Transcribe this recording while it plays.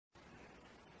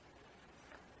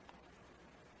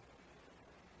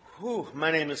My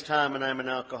name is Tom and I'm an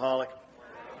alcoholic.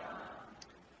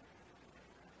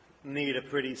 Need a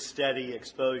pretty steady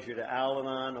exposure to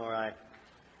Al-Anon or I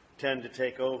tend to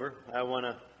take over. I want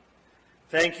to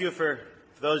thank you for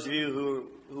those of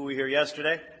you who were here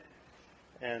yesterday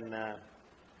and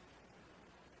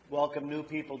welcome new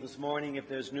people this morning if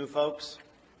there's new folks.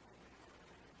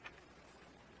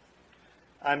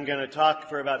 I'm going to talk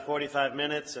for about 45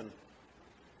 minutes and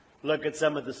look at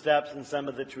some of the steps and some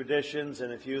of the traditions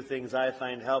and a few things I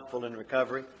find helpful in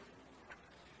recovery.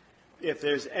 If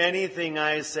there's anything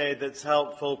I say that's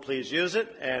helpful, please use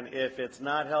it. And if it's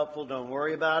not helpful, don't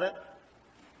worry about it.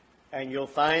 And you'll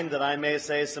find that I may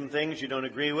say some things you don't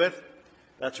agree with.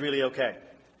 That's really okay.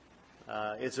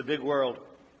 It's a big world.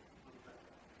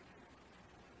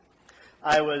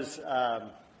 Part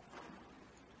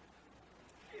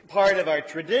of our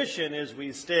tradition is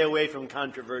we stay away from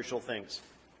controversial things.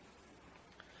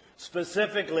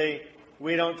 Specifically,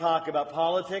 we don't talk about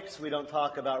politics, we don't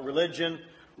talk about religion,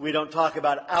 we don't talk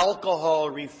about alcohol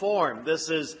reform.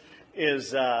 This is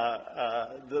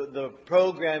the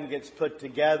program gets put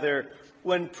together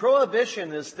when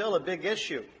prohibition is still a big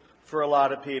issue for a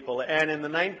lot of people. And in the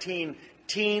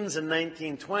 19-teens and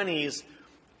 1920s,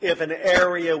 if an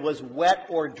area was wet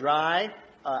or dry,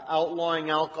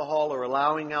 outlawing alcohol or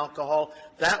allowing alcohol,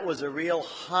 that was a real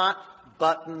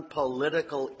hot-button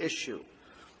political issue.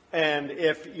 And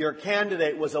if your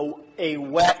candidate was a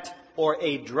wet or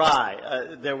a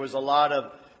dry, there was a lot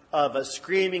of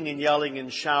screaming and yelling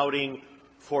and shouting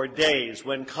for days.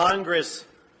 When Congress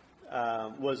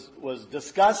was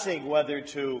discussing whether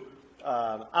to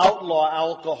outlaw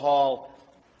alcohol,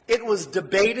 it was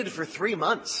debated for 3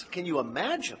 months. Can you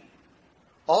imagine?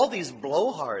 All these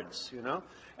blowhards, you know.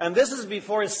 And this is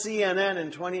before CNN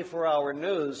and 24-hour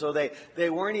news, so they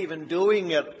weren't even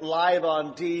doing it live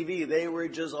on TV. They were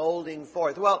just holding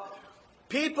forth. Well,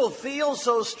 people feel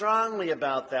so strongly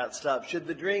about that stuff. Should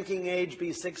the drinking age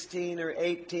be 16 or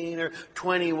 18 or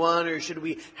 21, or should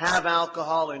we have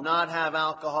alcohol or not have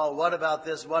alcohol? What about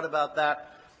this? What about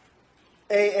that?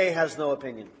 AA has no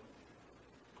opinion.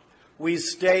 We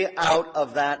stay out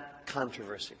of that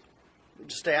controversy. We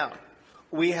just stay out.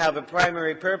 We have a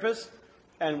primary purpose,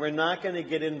 and we're not going to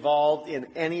get involved in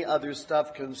any other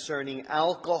stuff concerning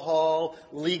alcohol,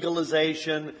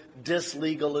 legalization,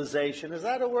 dislegalization. Is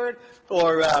that a word?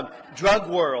 Or drug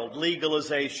world,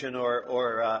 legalization,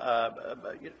 or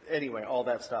anyway, all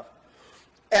that stuff.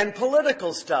 And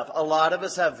political stuff. A lot of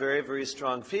us have very, very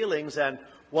strong feelings, and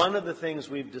one of the things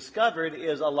we've discovered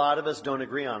is a lot of us don't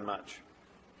agree on much.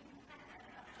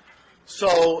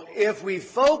 So if we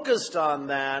focused on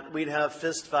that, we'd have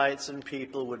fist fights and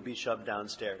people would be shoved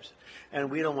downstairs. And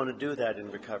we don't want to do that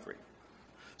in recovery.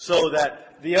 So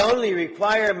that the only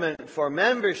requirement for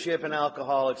membership in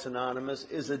Alcoholics Anonymous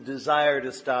is a desire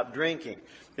to stop drinking.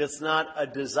 It's not a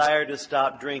desire to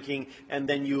stop drinking and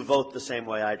then you vote the same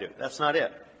way I do. That's not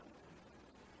it.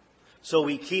 So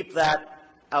we keep that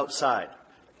outside.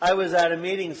 I was at a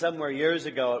meeting somewhere years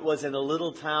ago. It was in a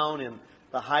little town in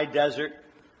the high desert.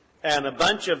 And a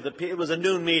bunch of it was a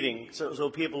noon meeting, so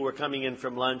people were coming in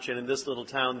from lunch, and in this little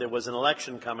town there was an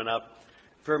election coming up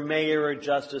for mayor or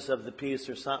justice of the peace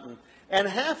or something. And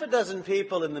half a dozen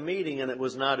people in the meeting, and it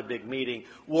was not a big meeting,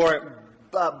 wore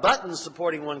buttons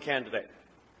supporting one candidate.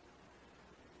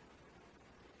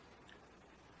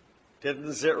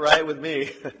 Didn't sit right with me.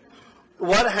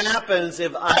 What happens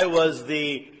if I was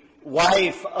the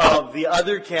wife of the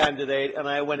other candidate and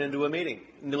I went into a meeting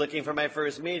looking for my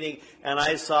first meeting and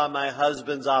I saw my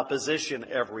husband's opposition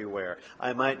everywhere?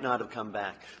 I might not have come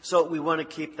back. So we want to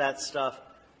keep that stuff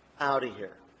out of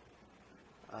here.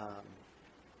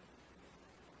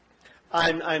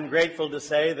 I'm grateful to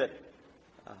say that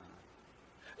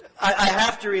I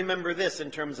have to remember this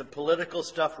in terms of political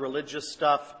stuff, religious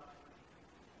stuff,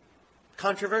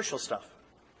 controversial stuff.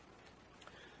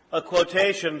 A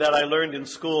quotation that I learned in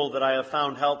school that I have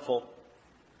found helpful.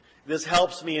 This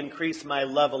helps me increase my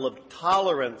level of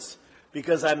tolerance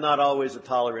because I'm not always a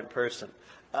tolerant person.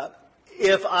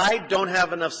 If I don't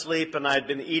have enough sleep and I've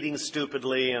been eating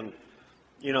stupidly and,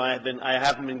 you know, I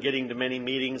haven't been getting to many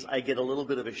meetings, I get a little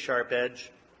bit of a sharp edge.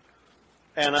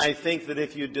 And I think that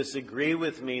if you disagree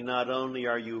with me, not only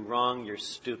are you wrong, you're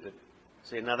stupid.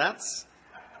 See, now that's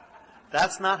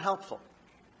not helpful.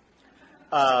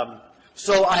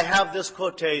 So I have this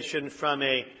quotation from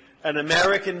an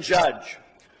American judge,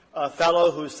 a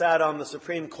fellow who sat on the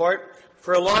Supreme Court.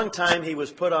 For a long time, he was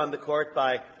put on the court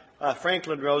by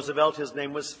Franklin Roosevelt. His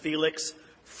name was Felix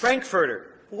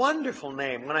Frankfurter. Wonderful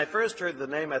name. When I first heard the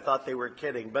name, I thought they were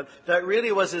kidding, but that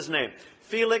really was his name,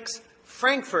 Felix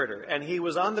Frankfurter. And he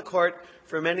was on the court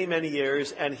for many, many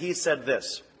years, and he said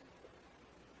this: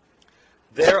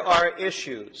 There are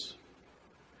issues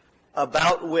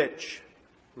about which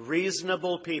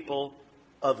reasonable people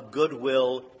of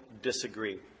goodwill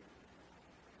disagree.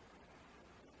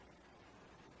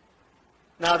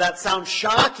 Now, that sounds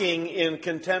shocking in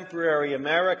contemporary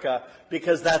America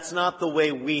because that's not the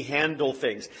way we handle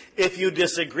things. If you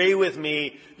disagree with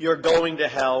me, you're going to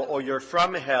hell, or you're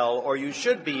from hell, or you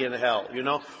should be in hell, you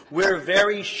know. We're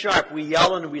very sharp. We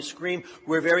yell and we scream.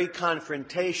 We're very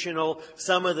confrontational.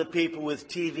 Some of the people with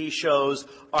TV shows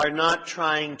are not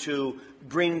trying to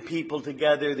bring people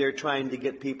together. They're trying to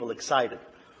get people excited.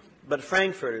 But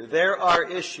Frankfurter, there are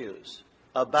issues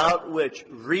about which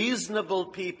reasonable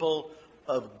people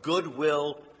of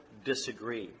goodwill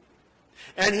disagree.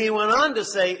 And he went on to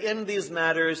say, in these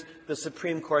matters, the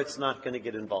Supreme Court's not going to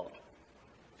get involved.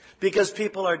 Because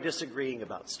people are disagreeing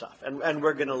about stuff, and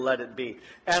we're going to let it be.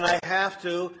 And I have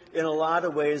to, in a lot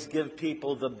of ways, give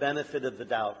people the benefit of the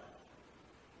doubt.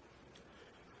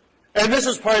 And this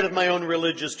is part of my own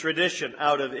religious tradition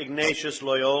out of Ignatius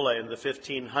Loyola in the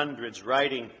 1500s,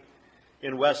 writing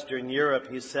in Western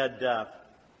Europe. He said,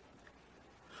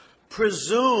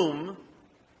 presume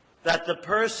that the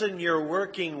person you're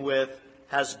working with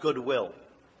has goodwill.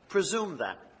 Presume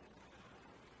that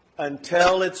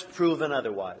until it's proven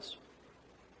otherwise.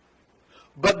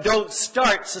 But don't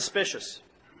start suspicious.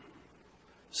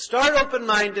 Start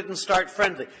open-minded and start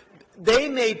friendly. They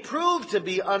may prove to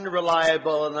be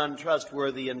unreliable and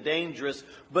untrustworthy and dangerous,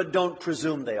 but don't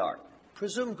presume they are.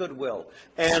 Presume goodwill.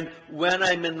 And when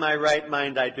I'm in my right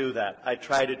mind, I do that. I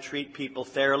try to treat people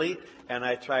fairly, and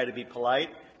I try to be polite,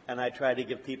 and I try to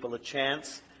give people a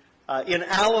chance. In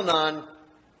Al-Anon,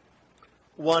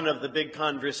 one of the big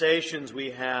conversations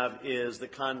we have is the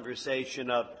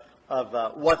conversation of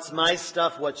what's my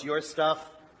stuff, what's your stuff,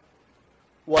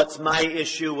 what's my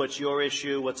issue, what's your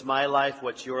issue, what's my life,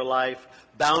 what's your life,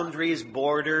 boundaries,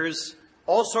 borders,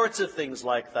 all sorts of things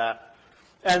like that.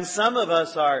 And some of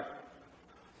us are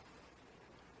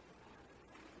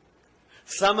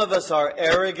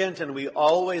arrogant, and we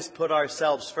always put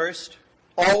ourselves first.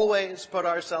 Always put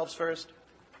ourselves first.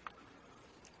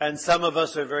 And some of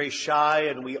us are very shy,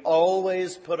 and we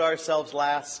always put ourselves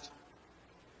last.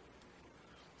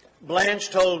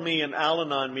 Blanche told me in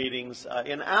Al-Anon meetings,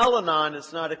 in Al-Anon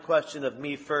it's not a question of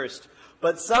me first,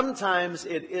 but sometimes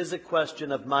it is a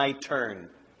question of my turn.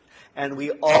 And we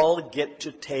all get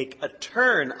to take a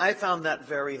turn. I found that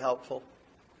very helpful.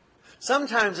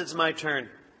 Sometimes it's my turn,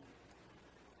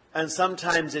 and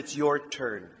sometimes it's your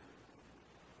turn.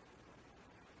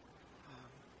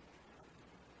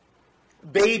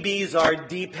 Babies are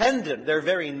dependent. They're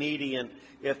very needy, and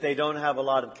if they don't have a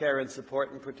lot of care and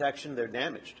support and protection, they're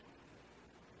damaged.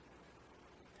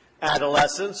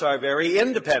 Adolescents are very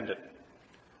independent.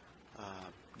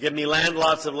 Give me land,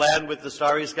 lots of land with the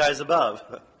starry skies above.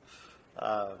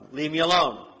 Leave me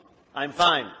alone. I'm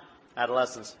fine.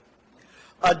 Adolescents.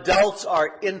 Adults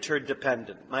are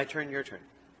interdependent. My turn, your turn.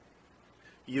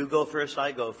 You go first,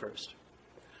 I go first.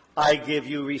 I give,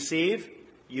 you receive.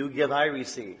 You give, I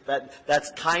receive.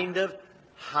 That's kind of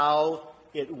how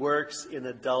it works in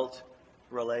adult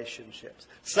relationships.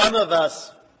 Some of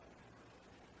us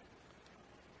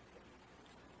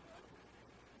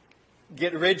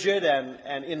get rigid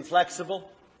and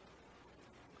inflexible.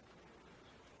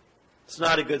 It's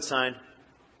not a good sign.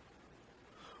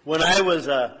 When I was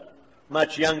a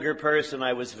much younger person,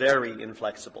 I was very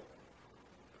inflexible.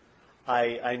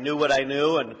 I knew what I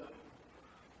knew, and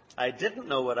I didn't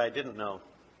know what I didn't know.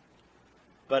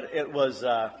 But it was,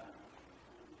 I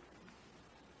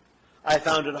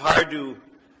found it hard to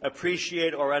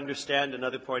appreciate or understand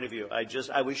another point of view.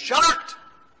 I was shocked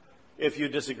if you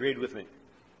disagreed with me.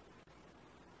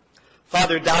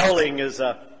 Father Dowling is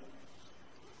a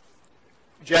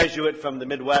Jesuit from the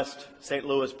Midwest, St.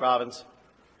 Louis province.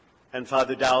 And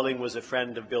Father Dowling was a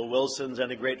friend of Bill Wilson's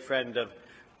and a great friend of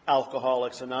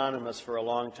Alcoholics Anonymous for a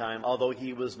long time, although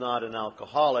he was not an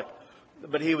alcoholic.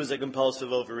 But he was a compulsive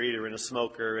overeater and a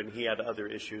smoker, and he had other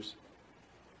issues.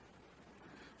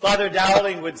 Father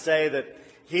Dowling would say that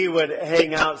he would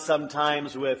hang out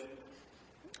sometimes with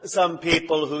some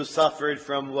people who suffered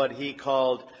from what he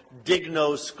called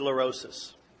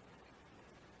dignosclerosis,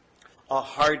 a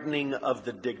hardening of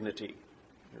the dignity,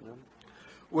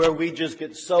 where we just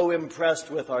get so impressed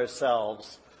with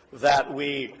ourselves that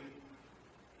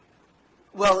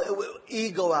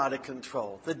ego out of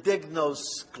control, the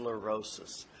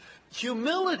dignosclerosis.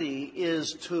 Humility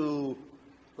is to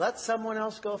let someone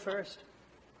else go first.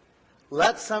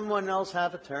 Let someone else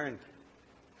have a turn.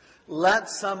 Let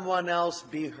someone else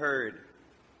be heard.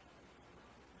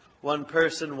 One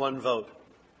person, one vote.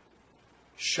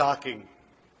 Shocking.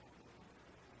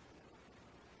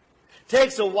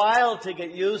 Takes a while to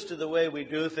get used to the way we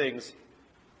do things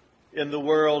in the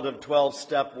world of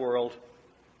 12-step world.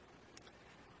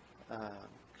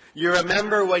 You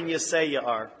remember when you say you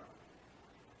are.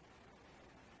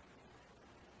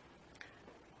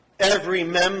 Every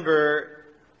member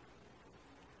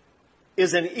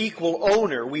is an equal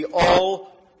owner. We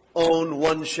all own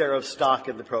one share of stock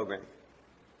in the program.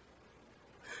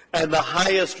 And the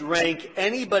highest rank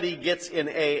anybody gets in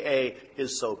AA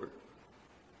is sober.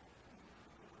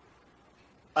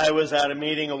 I was at a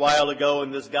meeting a while ago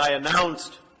and this guy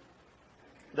announced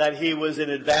that he was in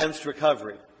advanced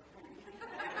recovery.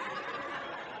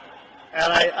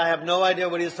 And I have no idea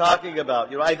what he's talking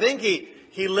about. I think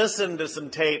he listened to some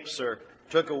tapes or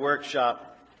took a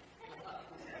workshop.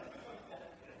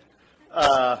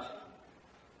 How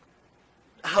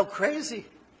crazy.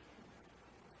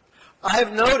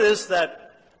 I've noticed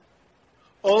that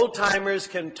old-timers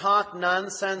can talk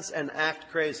nonsense and act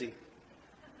crazy.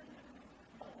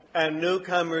 And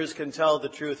newcomers can tell the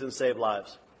truth and save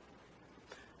lives.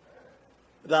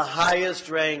 The highest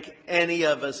rank any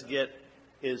of us get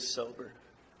is sober.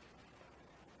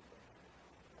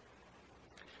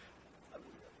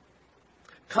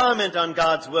 Comment on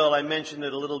God's will. I mentioned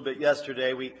it a little bit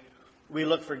yesterday. We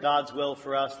look for God's will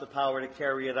for us, the power to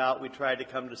carry it out. We try to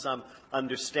come to some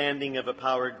understanding of a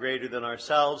power greater than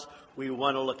ourselves. We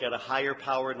want to look at a higher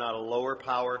power, not a lower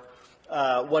power.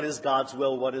 What is God's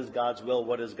will? What is God's will?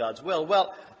 What is God's will?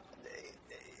 Well,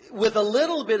 with a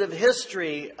little bit of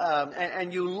history,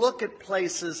 and you look at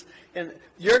places, and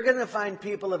you're going to find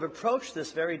people have approached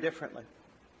this very differently.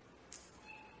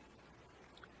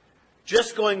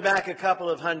 Just going back a couple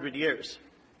of hundred years,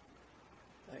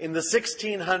 in the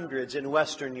 1600s in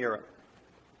Western Europe,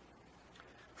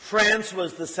 France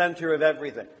was the center of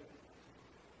everything.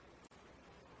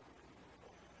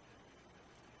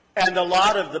 And a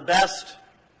lot of the best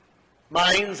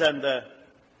minds and the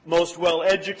most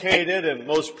well-educated and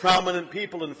most prominent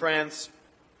people in France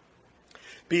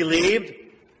believed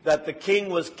that the king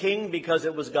was king because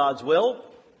it was God's will,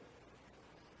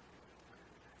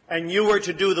 and you were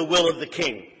to do the will of the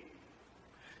king.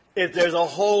 There's a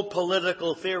whole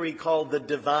political theory called the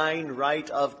divine right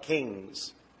of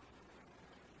kings.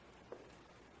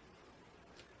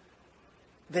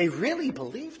 They really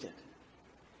believed it.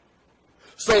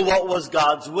 So what was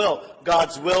God's will?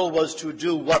 God's will was to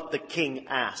do what the king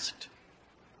asked.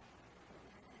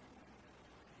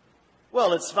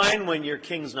 Well, it's fine when your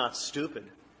king's not stupid.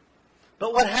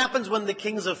 But what happens when the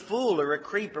king's a fool or a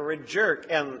creep or a jerk?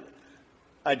 And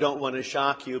I don't want to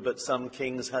shock you, but some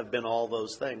kings have been all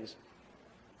those things.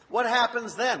 What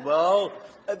happens then? Well,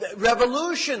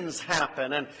 revolutions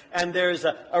happen, and there's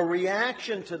a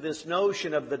reaction to this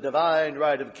notion of the divine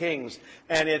right of kings.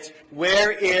 And it's,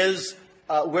 where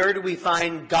do we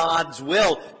find God's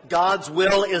will? God's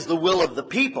will is the will of the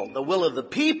people. The will of the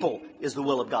people is the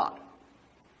will of God.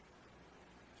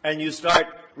 And you start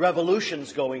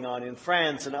revolutions going on in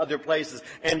France and other places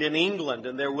and in England,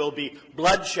 and there will be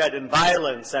bloodshed and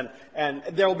violence, and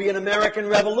there will be an American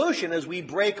Revolution as we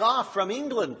break off from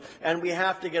England, and we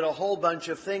have to get a whole bunch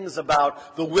of things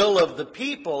about the will of the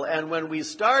people. And when we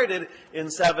started in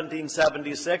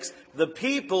 1776, the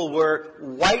people were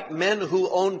white men who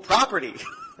owned property.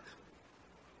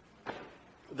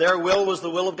 Their will was the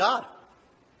will of God.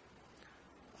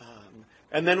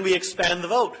 And then we expand the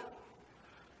vote.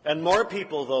 And more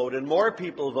people vote, and more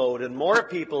people vote, and more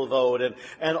people vote,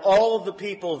 and all of the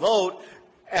people vote,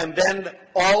 and then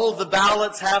all the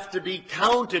ballots have to be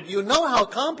counted. You know how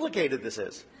complicated this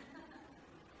is.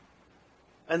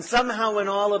 And somehow in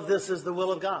all of this is the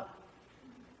will of God.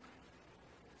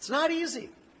 It's not easy.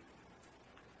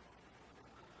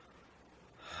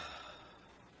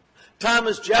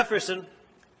 Thomas Jefferson,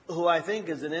 who I think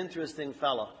is an interesting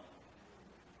fellow,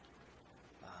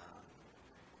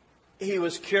 he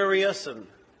was curious and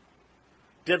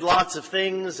did lots of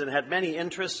things and had many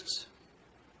interests.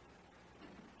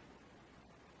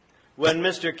 When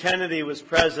Mr. Kennedy was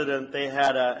president, they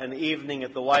had an evening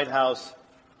at the White House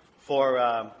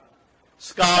for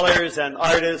scholars and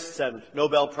artists and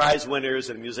Nobel Prize winners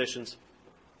and musicians,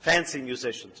 fancy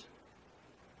musicians.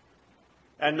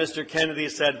 And Mr. Kennedy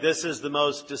said, "This is the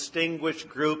most distinguished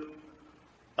group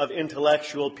of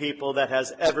intellectual people that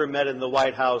has ever met in the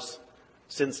White House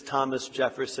since Thomas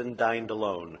Jefferson dined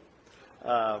alone."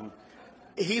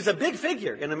 He's a big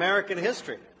figure in American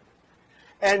history.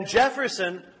 And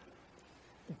Jefferson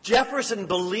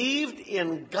believed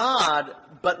in God,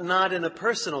 but not in a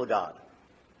personal God.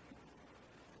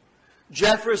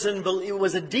 Jefferson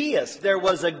was a deist. There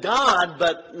was a God,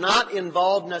 but not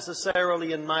involved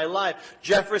necessarily in my life.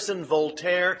 Jefferson,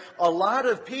 Voltaire, a lot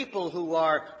of people who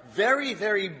are very,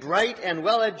 very bright and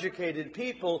well-educated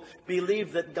people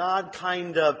believe that God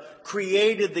kind of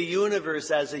created the universe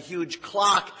as a huge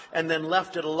clock and then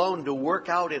left it alone to work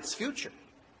out its future.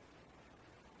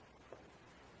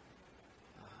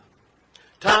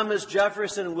 Thomas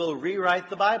Jefferson will rewrite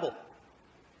the Bible.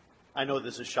 I know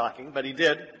this is shocking, but he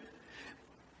did.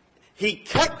 He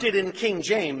kept it in King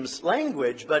James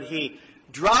language, but he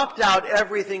dropped out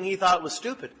everything he thought was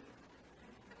stupid.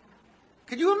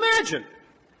 Could you imagine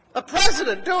a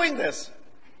president doing this?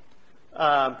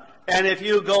 And if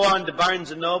you go on to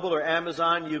Barnes & Noble or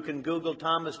Amazon, you can Google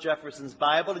Thomas Jefferson's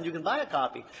Bible and you can buy a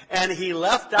copy. And he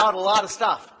left out a lot of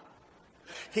stuff.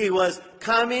 He was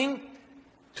coming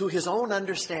to his own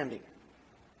understanding.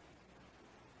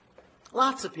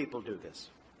 Lots of people do this.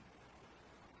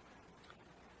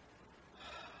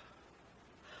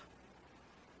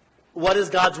 What is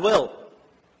God's will?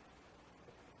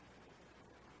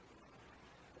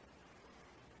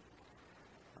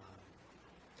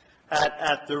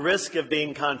 At the risk of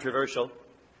being controversial,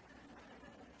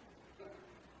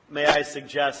 may I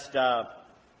suggest, don't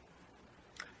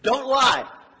lie.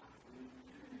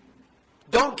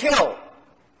 Don't kill.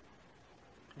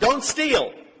 Don't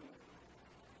steal.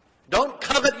 Don't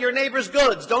covet your neighbor's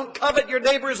goods. Don't covet your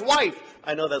neighbor's wife.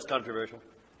 I know that's controversial.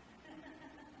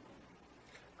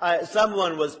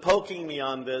 Someone was poking me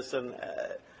on this, and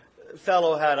a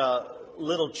fellow had a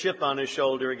little chip on his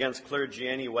shoulder against clergy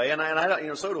anyway, and I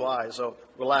don't, so do I, so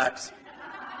relax.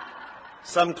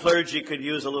 Some clergy could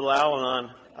use a little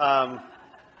Al-Anon.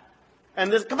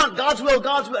 And this, come on, God's will,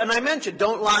 God's will. And I mentioned,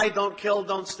 don't lie, don't kill,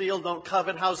 don't steal, don't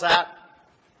covet. How's that?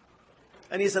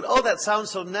 And he said, oh, that sounds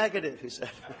so negative, he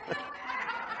said.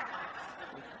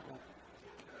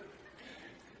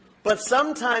 But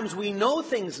sometimes we know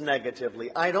things negatively.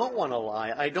 I don't want to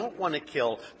lie. I don't want to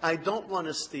kill. I don't want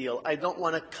to steal. I don't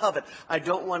want to covet. I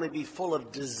don't want to be full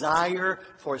of desire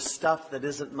for stuff that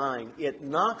isn't mine. It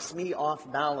knocks me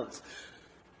off balance.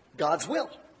 God's will.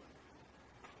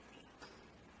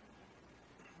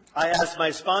 I asked my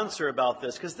sponsor about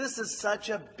this because this is such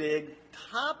a big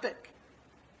topic.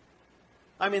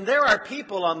 I mean, there are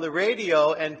people on the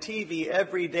radio and TV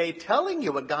every day telling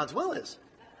you what God's will is.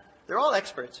 They're all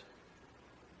experts.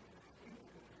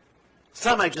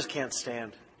 Some I just can't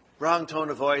stand. Wrong tone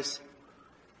of voice.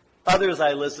 Others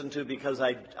I listen to because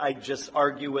I just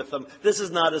argue with them. This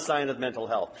is not a sign of mental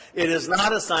health. It is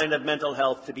not a sign of mental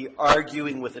health to be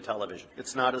arguing with the television.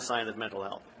 It's not a sign of mental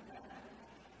health.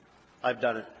 I've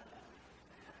done it.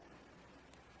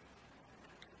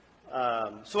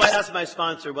 So I asked my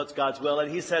sponsor, what's God's will?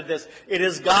 And he said this, it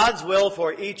is God's will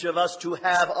for each of us to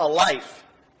have a life.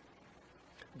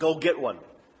 Go get one.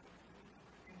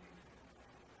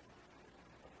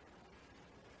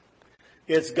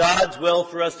 It's God's will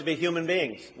for us to be human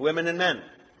beings, women and men,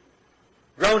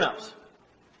 grown-ups.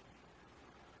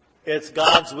 It's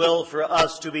God's will for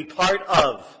us to be part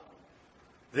of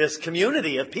this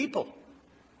community of people.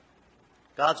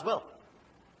 God's will.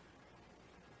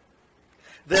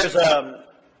 I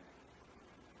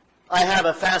have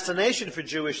a fascination for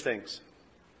Jewish things.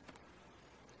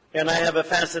 And I have a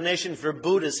fascination for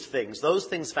Buddhist things. Those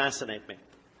things fascinate me.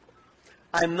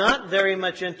 I'm not very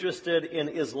much interested in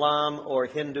Islam or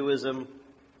Hinduism.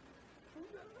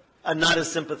 I'm not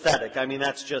as sympathetic. I mean,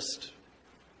 that's just...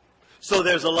 So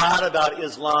there's a lot about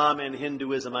Islam and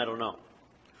Hinduism I don't know.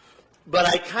 But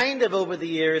I kind of, over the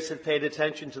years, have paid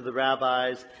attention to the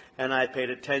rabbis, and I paid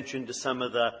attention to some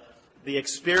of the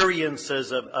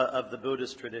experiences of the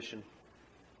Buddhist tradition.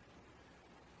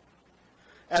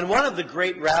 And one of the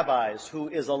great rabbis who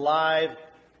is alive,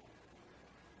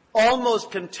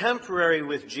 almost contemporary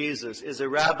with Jesus, is a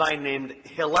rabbi named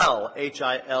Hillel,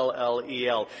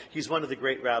 Hillel. He's one of the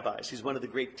great rabbis. He's one of the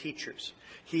great teachers.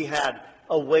 He had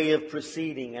a way of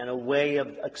proceeding and a way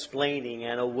of explaining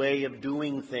and a way of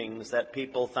doing things that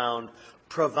people found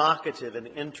provocative and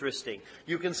interesting.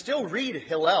 You can still read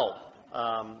Hillel.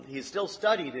 He's still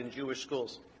studied in Jewish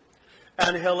schools.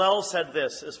 And Hillel said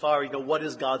this, as far as, what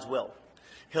is God's will?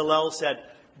 Hillel said,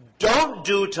 don't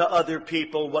do to other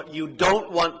people what you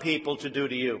don't want people to do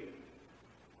to you.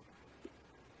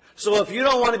 So if you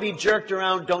don't want to be jerked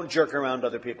around, don't jerk around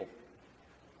other people.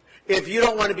 If you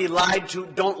don't want to be lied to,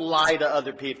 don't lie to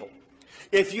other people.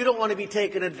 If you don't want to be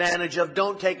taken advantage of,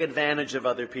 don't take advantage of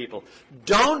other people.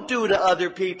 Don't do to other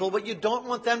people what you don't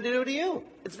want them to do to you.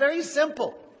 It's very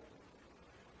simple.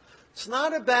 It's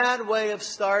not a bad way of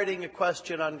starting a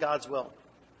question on God's will.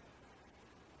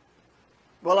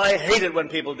 Well, I hate it when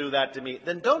people do that to me.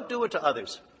 Then don't do it to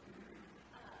others.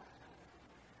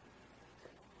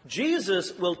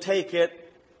 Jesus will take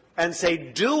it and say,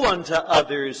 do unto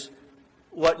others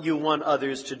what you want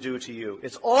others to do to you.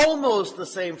 It's almost the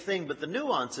same thing, but the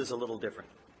nuance is a little different.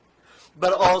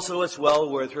 But also it's well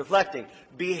worth reflecting.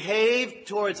 Behave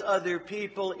towards other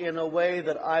people in a way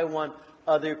that I want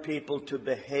other people to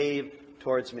behave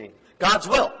towards me. God's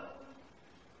will.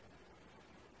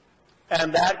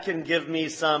 And that can give me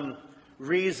some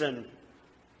reason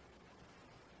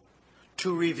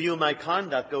to review my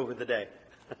conduct over the day.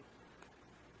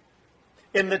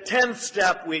 In the 10th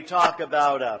step, we talk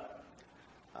about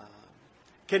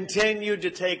continue to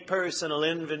take personal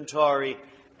inventory,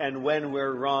 and when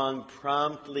we're wrong,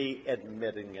 promptly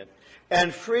admitting it.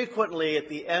 And frequently at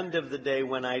the end of the day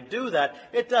when I do that,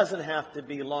 it doesn't have to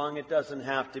be long, it doesn't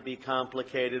have to be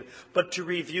complicated, but to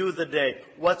review the day.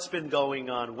 What's been going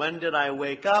on? When did I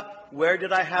wake up? Where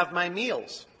did I have my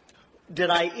meals? Did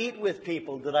I eat with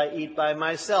people? Did I eat by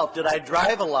myself? Did I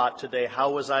drive a lot today?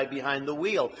 How was I behind the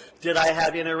wheel? Did I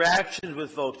have interactions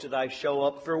with folks? Did I show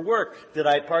up for work? Did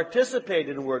I participate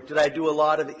in work? Did I do a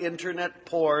lot of internet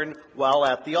porn while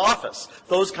at the office?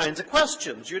 Those kinds of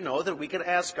questions, that we can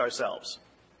ask ourselves.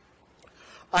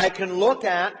 I can look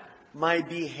at my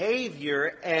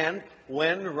behavior and,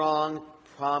 when wrong,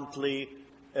 promptly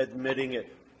admitting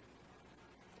it.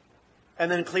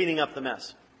 And then cleaning up the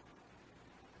mess.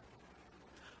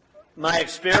 My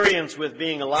experience with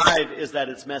being alive is that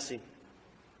it's messy.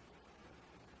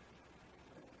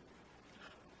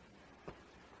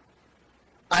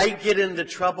 I get into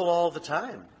trouble all the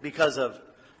time because of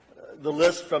the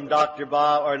list from Dr.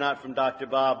 Bob, or not from Dr.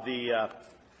 Bob, the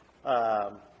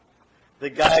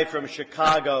guy from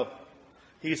Chicago.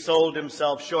 He sold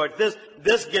himself short.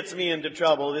 This gets me into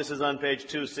trouble. This is on page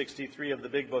 263 of the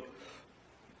Big Book,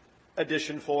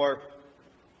 edition 4.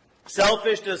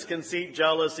 Selfishness, conceit,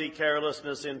 jealousy,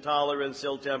 carelessness, intolerance,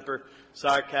 ill temper,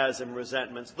 sarcasm,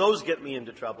 resentments. Those get me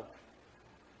into trouble.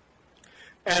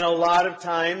 And a lot of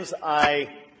times I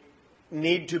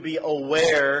need to be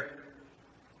aware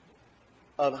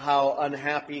of how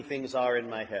unhappy things are in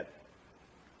my head.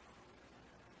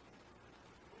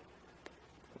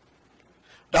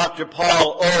 Dr.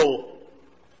 Paul O.,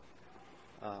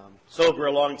 sober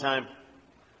a long time,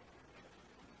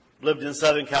 lived in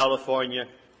Southern California.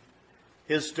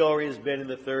 His story has been in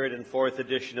the 3rd and 4th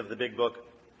edition of the Big Book.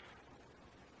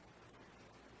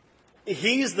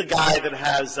 He's the guy that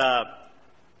has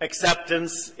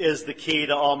acceptance is the key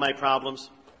to all my problems.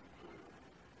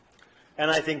 And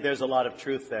I think there's a lot of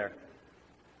truth there.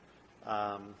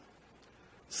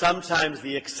 Sometimes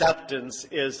the acceptance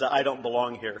is I don't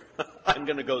belong here. I'm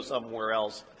going to go somewhere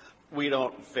else. We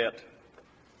don't fit.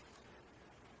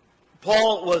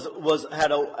 Paul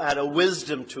had a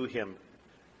wisdom to him.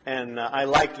 And I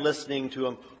liked listening to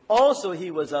him. Also,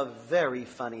 he was a very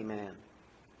funny man.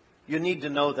 You need to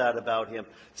know that about him.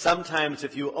 Sometimes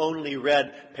if you only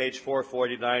read page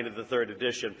 449 of the 3rd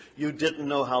edition, you didn't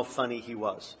know how funny he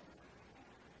was.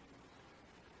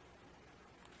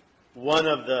 One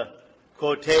of the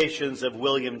quotations of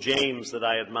William James that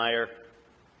I admire,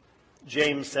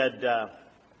 James said,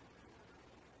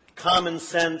 common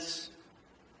sense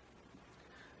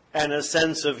and a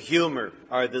sense of humor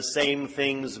are the same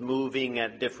things moving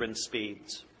at different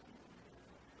speeds.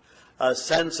 A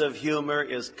sense of humor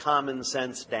is common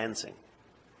sense dancing.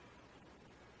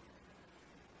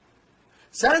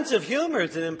 Sense of humor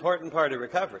is an important part of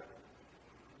recovery.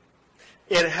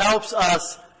 It helps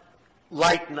us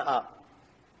lighten up.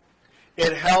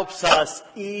 It helps us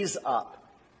ease up.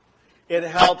 It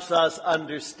helps us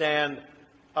understand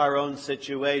our own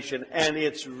situation. And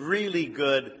it's really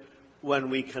good when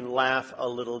we can laugh a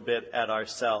little bit at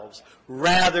ourselves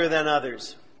rather than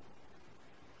others.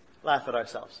 Laugh at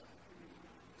ourselves.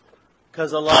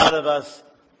 Because a lot of us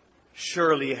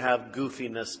surely have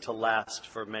goofiness to last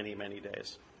for many, many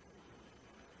days.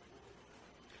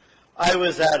 I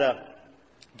was at a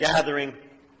gathering,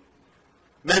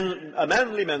 a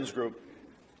manly men's group,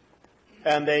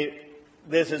 and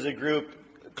this is a group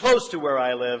close to where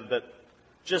I live, but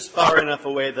just far enough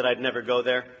away that I'd never go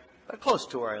there, but close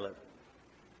to where I live.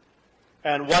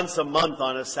 And once a month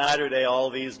on a Saturday, all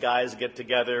these guys get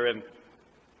together and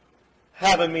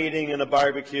have a meeting and a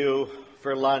barbecue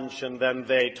for lunch, and then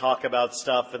they talk about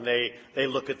stuff, and they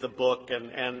look at the book,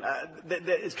 and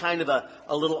it's kind of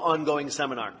a little ongoing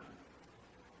seminar.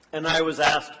 And I was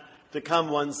asked to come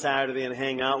one Saturday and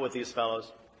hang out with these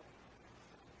fellows.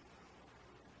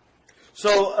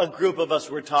 So a group of us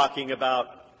were talking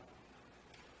about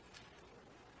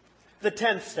the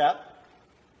 10th step.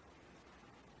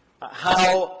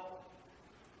 How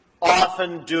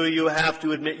often do you have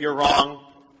to admit you're wrong?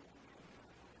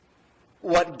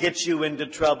 what gets you into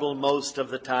trouble most of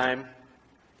the time?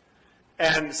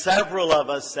 And several of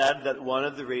us said that one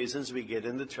of the reasons we get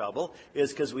into trouble is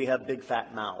because we have big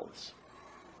fat mouths.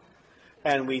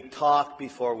 And we talk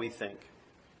before we think.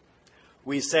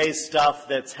 We say stuff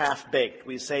that's half-baked.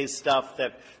 We say stuff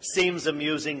that seems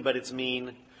amusing, but it's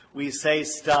mean. We say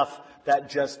stuff that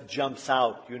just jumps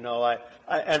out, you know.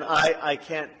 I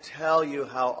can't tell you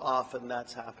how often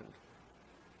that's happened.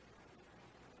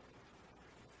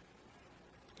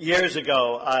 Years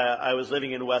ago, I was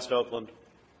living in West Oakland.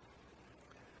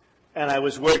 And I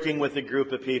was working with a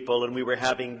group of people, and we were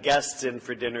having guests in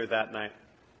for dinner that night.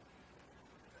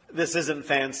 This isn't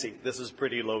fancy. This is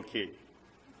pretty low-key.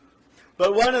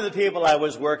 But one of the people I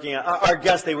was working at, our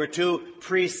guests, they were two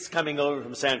priests coming over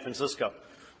from San Francisco.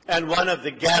 And one of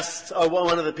the guests, or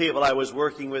one of the people I was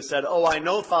working with said, "Oh, I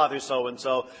know Father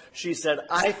so-and-so." She said,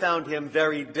 "I found him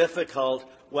very difficult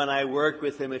when I worked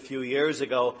with him a few years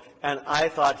ago, and I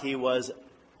thought he was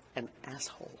an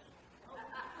asshole."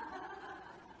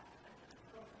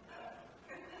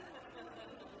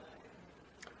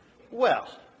 Well,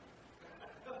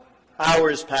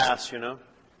 hours pass, you know.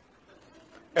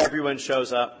 Everyone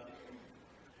shows up.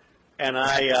 And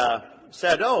I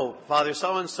said, "Oh, Father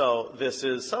so-and-so, this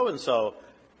is so-and-so.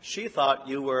 She thought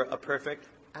you were a perfect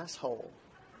asshole."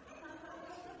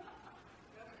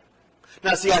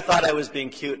 Now, see, I thought I was being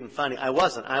cute and funny. I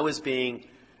wasn't. I was being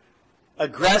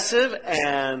aggressive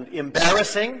and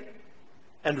embarrassing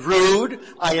and rude.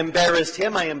 I embarrassed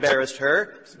him. I embarrassed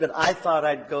her. But I thought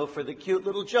I'd go for the cute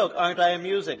little joke. Aren't I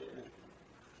amusing?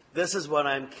 This is what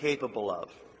I'm capable of.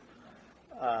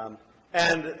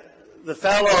 And the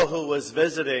fellow who was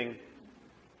visiting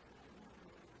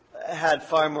had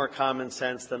far more common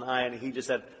sense than I, and he just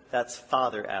said, "That's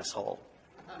Father asshole."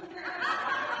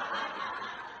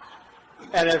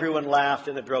 And everyone laughed,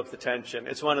 and it broke the tension.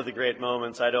 It's one of the great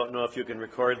moments. I don't know if you can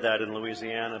record that in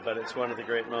Louisiana, but it's one of the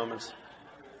great moments.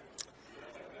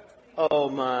 Oh,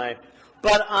 my.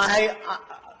 But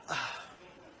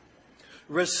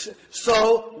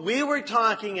so we were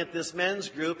talking at this men's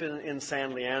group in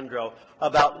San Leandro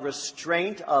about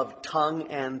restraint of tongue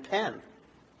and pen.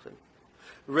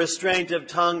 Restraint of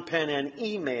tongue, pen, and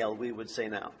email, we would say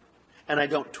now. And I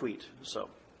don't tweet, so.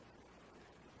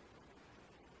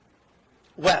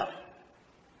 Well,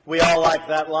 we all like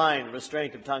that line,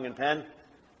 restraint of tongue and pen.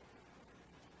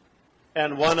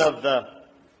 And one of the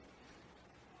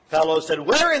fellows said,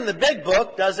 "Where in the big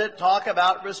book does it talk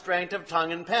about restraint of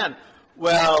tongue and pen?"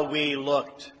 Well, we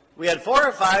looked. We had 4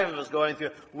 or 5 of us going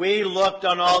through. We looked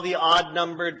on all the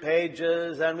odd-numbered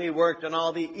pages, and we worked on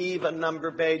all the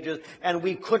even-numbered pages, and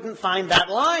we couldn't find that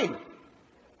line.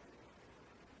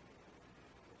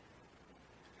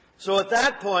 So at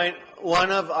that point,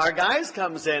 one of our guys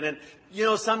comes in, and you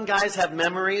know, some guys have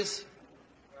memories,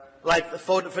 like a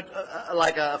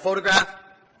photograph.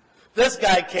 This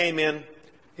guy came in.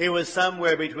 He was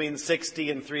somewhere between 60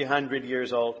 and 300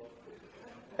 years old.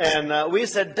 And we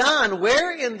said, "Don, where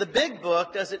in the big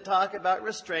book does it talk about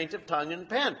restraint of tongue and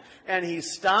pen?" And he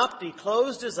stopped, he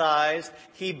closed his eyes,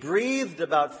 he breathed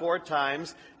about 4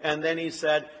 times, and then he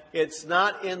said, "It's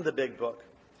not in the big book.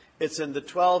 It's in the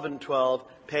 12 and 12,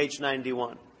 page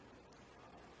 91.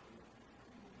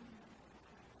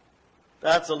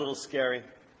 That's a little scary.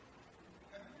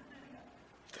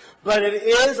 But it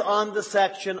is on the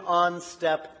section on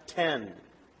step 10.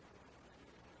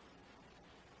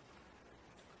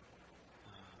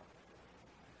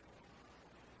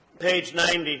 Page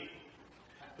 90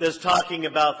 is talking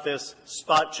about this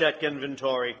spot check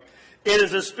inventory. It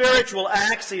is a spiritual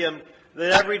axiom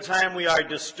that every time we are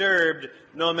disturbed,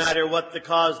 no matter what the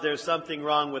cause, there's something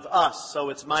wrong with us, so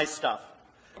it's my stuff.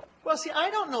 Well, see, I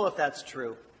don't know if that's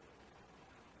true.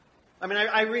 I mean,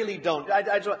 I really don't.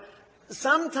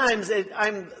 Sometimes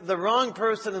I'm the wrong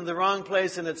person in the wrong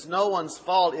place, and it's no one's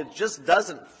fault. It just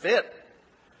doesn't fit.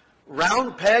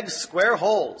 Round pegs, square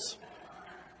holes.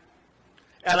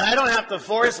 And I don't have to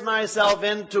force myself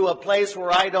into a place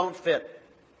where I don't fit.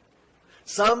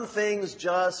 Some things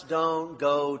just don't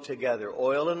go together.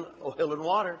 Oil and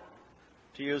water,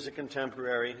 to use a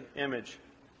contemporary image.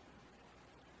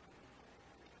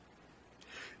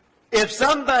 If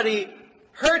somebody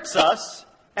hurts us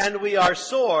and we are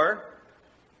sore,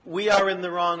 we are in the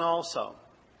wrong also.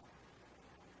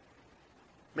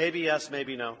 Maybe yes,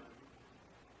 maybe no.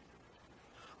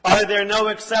 Are there no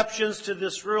exceptions to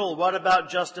this rule? What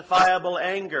about justifiable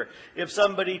anger? If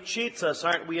somebody cheats us,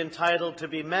 aren't we entitled to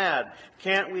be mad?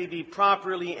 Can't we be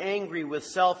properly angry with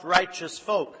self-righteous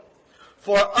folk?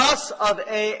 For us of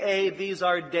AA, these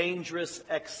are dangerous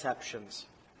exceptions.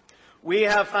 We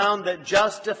have found that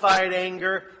justified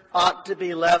anger ought to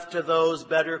be left to those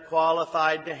better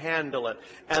qualified to handle it.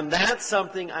 And that's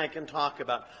something I can talk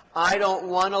about. I don't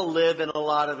want to live in a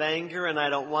lot of anger, and I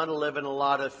don't want to live in a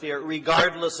lot of fear,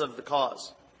 regardless of the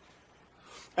cause.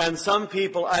 And some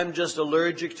people I'm just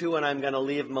allergic to, and I'm going to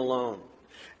leave them alone.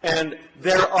 And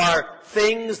there are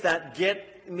things that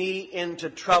get me into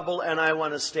trouble, and I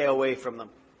want to stay away from them.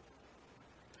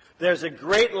 There's a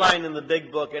great line in the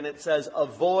Big Book, and it says,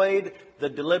 avoid the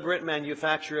deliberate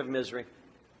manufacture of misery.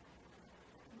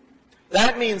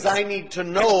 That means I need to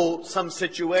know some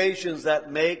situations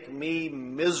that make me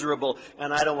miserable,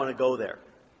 and I don't want to go there.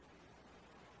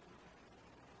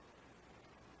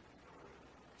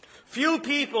 Few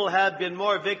people have been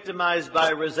more victimized by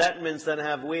resentments than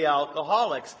have we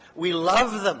alcoholics. We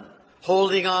love them.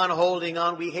 Holding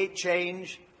on. We hate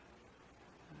change.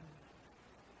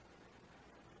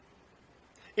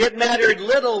 It mattered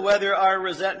little whether our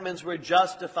resentments were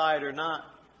justified or not.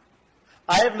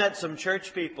 I have met some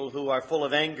church people who are full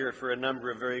of anger for a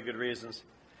number of very good reasons,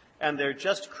 and they're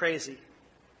just crazy.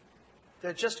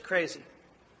 They're just crazy.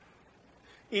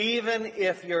 Even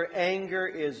if your anger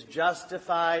is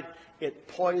justified, it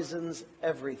poisons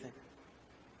everything.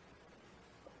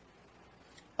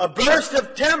 A burst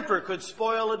of temper could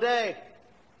spoil a day.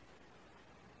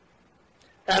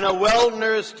 And a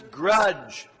well-nursed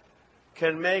grudge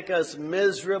can make us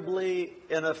miserably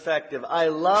ineffective. I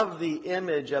love the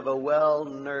image of a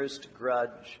well-nursed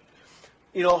grudge.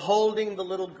 You know, holding the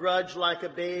little grudge like a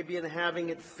baby and having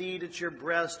it feed at your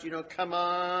breast. You know, come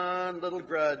on, little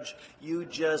grudge. You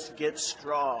just get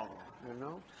strong, you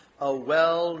know. A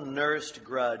well-nursed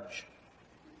grudge.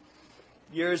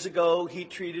 Years ago, he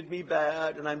treated me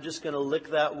bad, and I'm just going to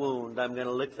lick that wound. I'm going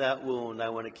to lick that wound. I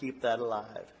want to keep that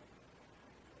alive.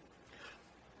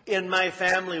 In my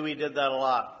family, we did that a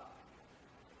lot.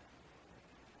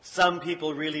 Some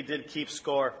people really did keep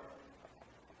score.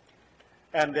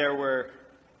 And there were,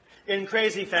 in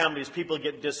crazy families, people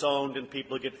get disowned and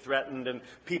people get threatened and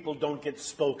people don't get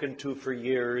spoken to for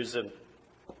years. And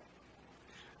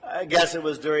I guess it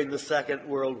was during the Second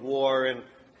World War, and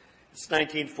it's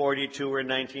 1942 or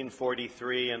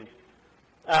 1943, and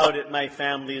out at my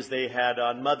family's they had,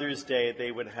 on Mother's Day,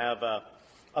 they would have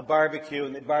a barbecue,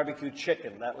 and they barbecued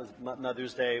chicken. That was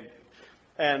Mother's Day.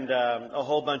 And a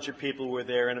whole bunch of people were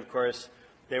there, and of course,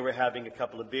 they were having a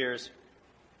couple of beers.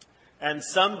 And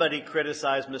somebody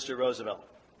criticized Mr. Roosevelt.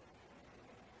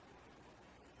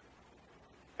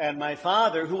 And my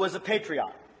father, who was a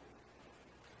patriot,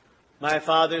 my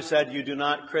father said, you do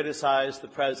not criticize the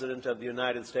President of the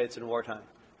United States in wartime.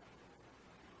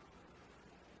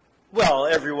 Well,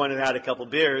 everyone had had a couple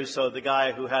beers, so the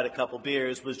guy who had a couple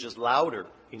beers was just louder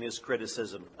in his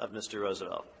criticism of Mr.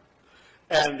 Roosevelt.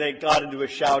 And they got into a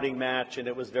shouting match, and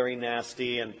it was very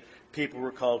nasty, and people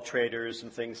were called traitors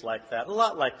and things like that, a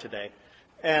lot like today.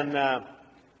 And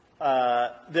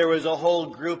there was a whole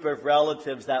group of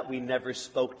relatives that we never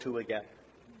spoke to again.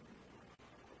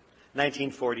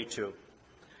 1942.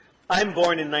 I'm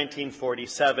born in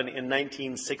 1947. In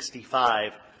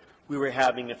 1965, we were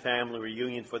having a family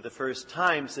reunion for the first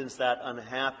time since that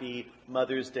unhappy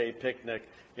Mother's Day picnic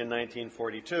in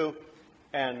 1942.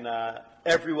 And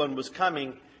everyone was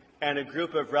coming, and a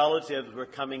group of relatives were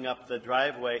coming up the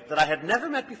driveway that I had never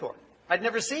met before. I'd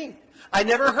never seen. I'd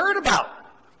never heard about.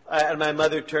 And my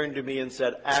mother turned to me and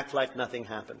said, act like nothing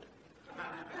happened.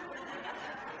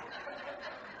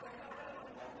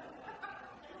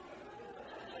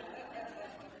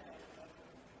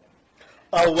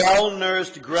 A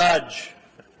well-nursed grudge.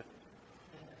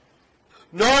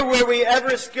 Nor were we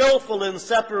ever skillful in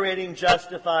separating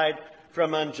justified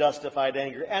from unjustified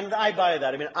anger. And I buy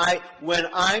that. I mean, when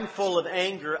I'm full of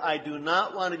anger, I do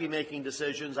not want to be making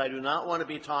decisions. I do not want to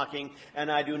be talking.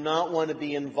 And I do not want to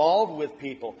be involved with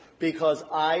people because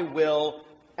I will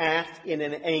act in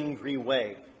an angry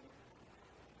way.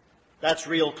 That's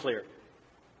real clear.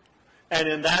 And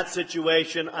in that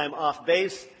situation, I'm off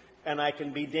base, and I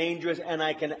can be dangerous, and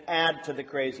I can add to the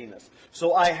craziness.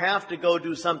 So I have to go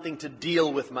do something to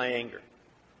deal with my anger,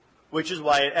 which is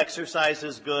why exercise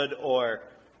is good, or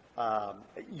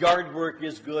yard work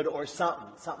is good, or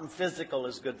something physical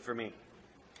is good for me.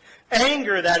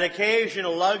 Anger, that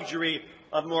occasional luxury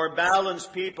of more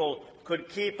balanced people, could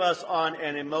keep us on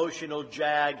an emotional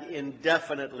jag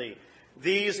indefinitely.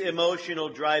 These emotional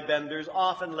dry benders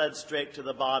often led straight to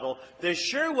the bottle. This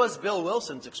sure was Bill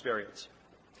Wilson's experience.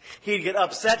 He'd get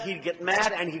upset, he'd get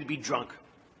mad, and he'd be drunk.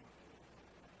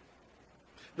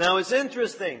 Now, it's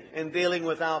interesting in dealing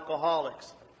with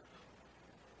alcoholics.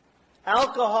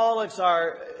 Alcoholics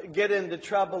get into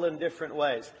trouble in different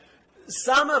ways.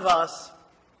 Some of us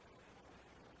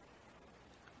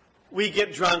We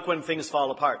get drunk when things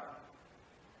fall apart.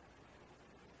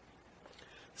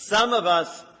 Some of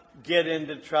us get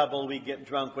into trouble, we get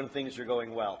drunk when things are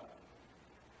going well.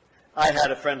 I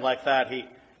had a friend like that.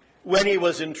 When he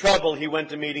was in trouble, he went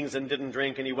to meetings and didn't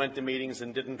drink, and he went to meetings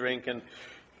and didn't drink, and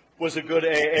was a good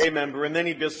AA member, and then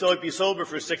he'd be sober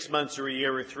for 6 months or a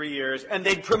year or 3 years, and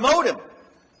they'd promote him.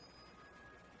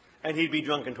 And he'd be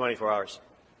drunk in 24 hours.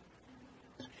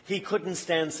 He couldn't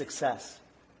stand success.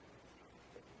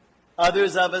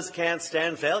 Others of us can't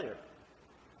stand failure.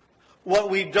 What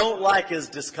we don't like is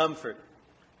discomfort,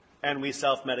 and we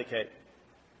self-medicate.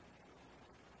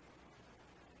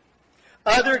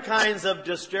 Other kinds of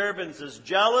disturbances,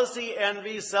 jealousy,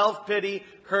 envy, self-pity,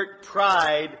 hurt,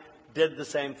 pride, did the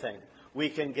same thing. We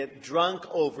can get drunk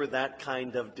over that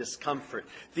kind of discomfort.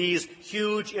 These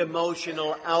huge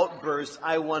emotional outbursts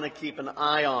I want to keep an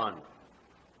eye on.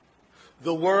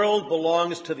 The world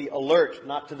belongs to the alert,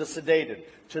 not to the sedated,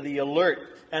 to the alert.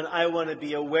 And I want to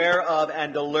be aware of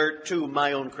and alert to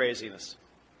my own craziness.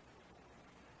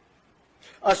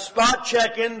 A spot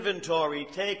check inventory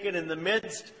taken in the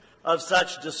midst of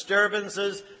such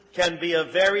disturbances can be a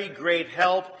very great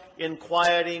help in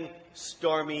quieting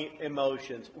stormy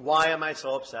emotions. Why am I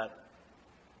so upset?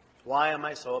 Why am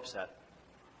I so upset?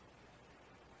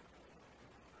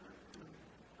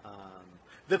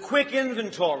 The quick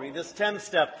inventory, this 10th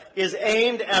step, is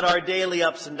aimed at our daily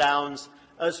ups and downs,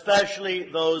 especially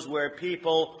those where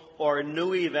people or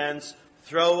new events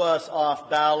throw us off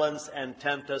balance and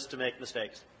tempt us to make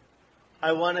mistakes.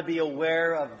 I want to be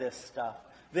aware of this stuff.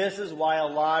 This is why a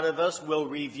lot of us will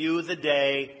review the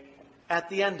day at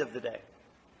the end of the day.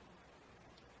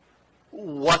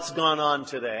 What's gone on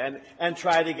today? And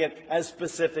try to get as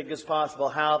specific as possible.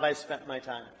 How have I spent my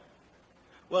time?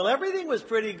 Well, everything was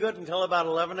pretty good until about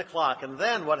 11 o'clock. And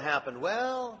then what happened?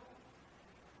 Well,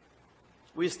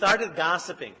 we started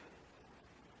gossiping.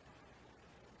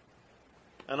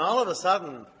 And all of a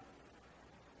sudden,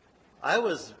 I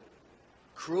was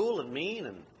cruel and mean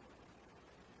and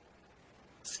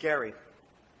scary.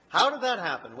 How did that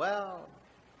happen? Well,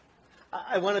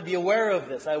 I want to be aware of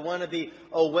this. I want to be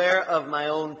aware of my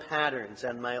own patterns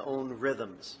and my own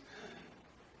rhythms.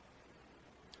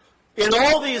 In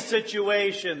all these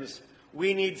situations,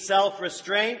 we need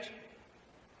self-restraint.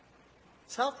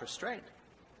 Self-restraint.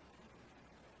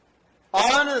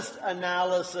 Honest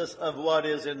analysis of what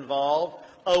is involved,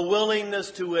 a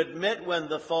willingness to admit when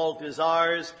the fault is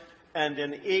ours, and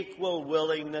an equal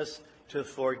willingness to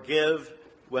forgive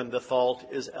when the fault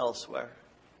is elsewhere.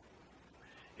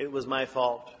 It was my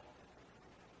fault.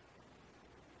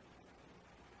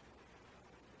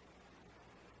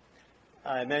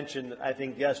 I mentioned, I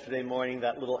think yesterday morning,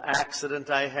 that little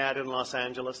accident I had in Los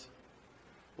Angeles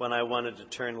when I wanted to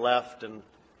turn left and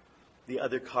the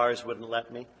other cars wouldn't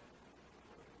let me.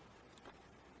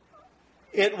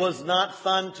 It was not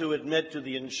fun to admit to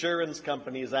the insurance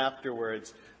companies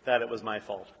afterwards that it was my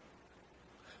fault.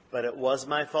 But it was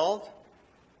my fault,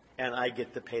 and I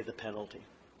get to pay the penalty.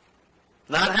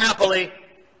 Not happily,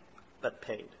 but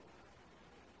paid.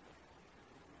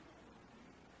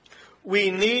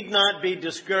 We need not be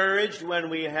discouraged when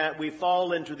we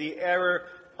fall into the error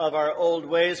of our old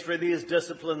ways, for these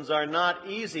disciplines are not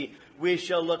easy. We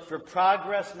shall look for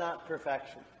progress, not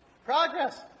perfection.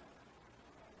 Progress.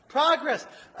 Progress.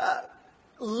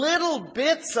 Little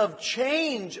bits of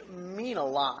change mean a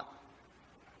lot.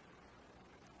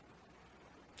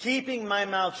 Keeping my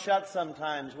mouth shut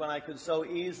sometimes when I could so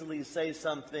easily say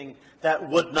something that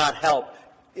would not help,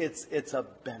 it's a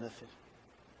benefit.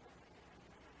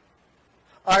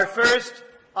 Our first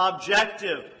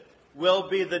objective will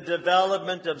be the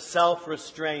development of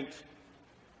self-restraint.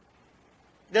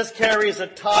 This carries a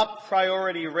top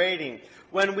priority rating.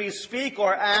 When we speak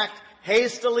or act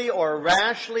hastily or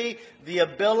rashly, the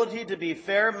ability to be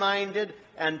fair-minded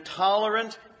and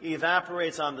tolerant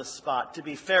evaporates on the spot. To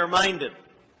be fair-minded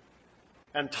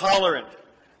and tolerant,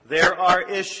 there are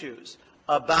issues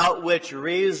about which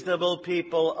reasonable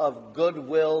people of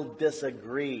goodwill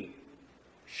disagree.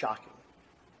 Shocking.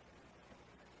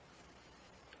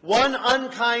 One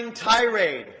unkind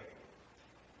tirade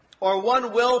or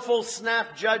one willful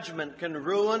snap judgment can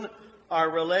ruin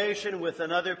our relation with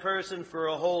another person for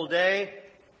a whole day,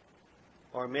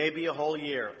 or maybe a whole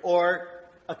year, or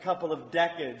a couple of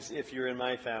decades if you're in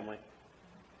my family.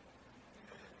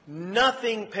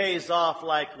 Nothing pays off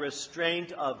like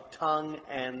restraint of tongue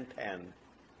and pen.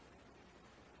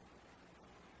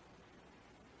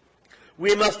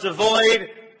 We must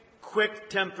avoid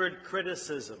quick-tempered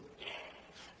criticism.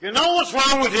 You know what's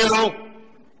wrong with you?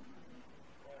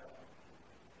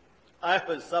 I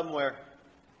was somewhere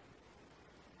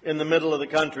in the middle of the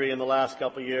country in the last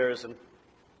couple of years and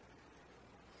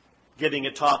giving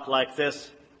a talk like this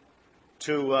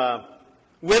to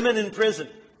women in prison.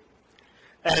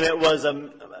 And it was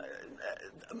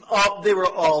they were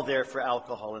all there for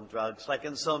alcohol and drugs, like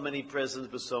in so many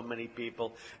prisons with so many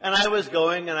people. And I was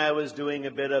going and I was doing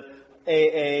a bit of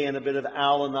AA and a bit of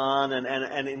Al-Anon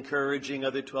and encouraging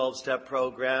other 12-step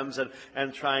programs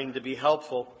and trying to be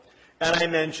helpful. And I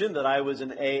mentioned that I was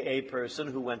an AA person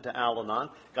who went to Al-Anon,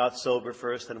 got sober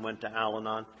first and went to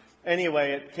Al-Anon.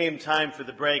 Anyway, it came time for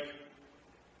the break.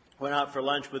 Went out for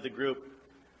lunch with the group,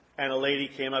 and a lady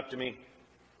came up to me.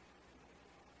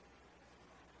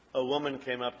 A woman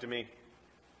came up to me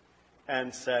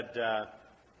and said,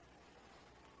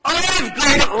 I've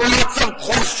got lots of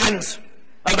questions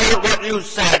about what you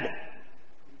said.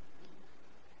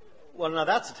 Well, now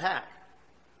that's attack.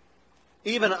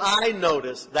 Even I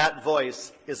notice that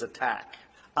voice is attack.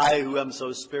 I who am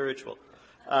so spiritual.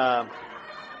 And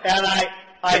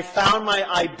I found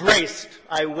I braced.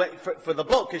 I went for the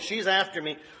book because she's after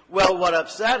me. Well, what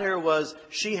upset her was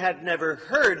she had never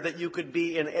heard that you could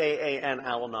be in AA and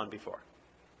Al-Anon before.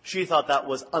 She thought that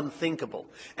was unthinkable.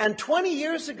 And 20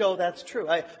 years ago, that's true.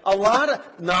 Not a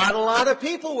lot of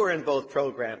people were in both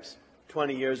programs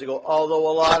 20 years ago, although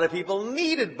a lot of people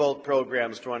needed both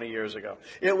programs 20 years ago.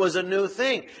 It was a new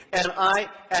thing. And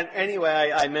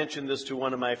anyway, I mentioned this to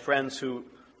one of my friends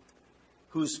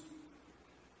who's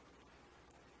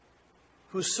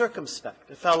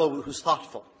circumspect, a fellow who's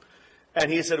thoughtful. And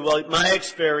he said, well, my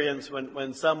experience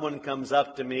when someone comes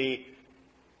up to me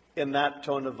in that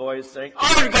tone of voice saying,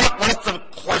 I've got lots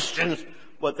of questions,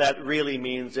 what that really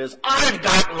means is, I've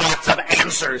got lots of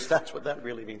answers. That's what that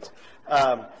really means.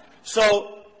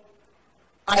 So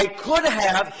I could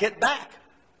have hit back.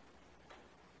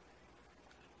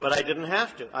 But I didn't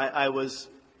have to. I was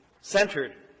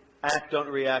centered. Act, don't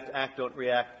react, act, don't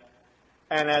react.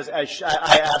 And as I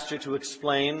asked her to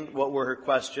explain what were her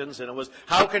questions, and it was,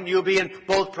 how can you be in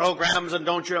both programs and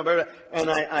don't you? And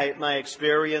my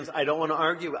experience, I don't want to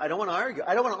argue. I don't want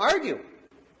to argue.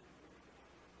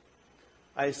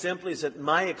 I simply said,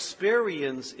 my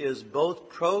experience is both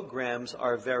programs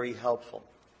are very helpful.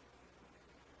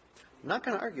 I'm not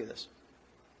going to argue this.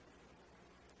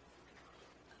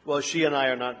 Well, she and I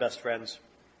are not best friends.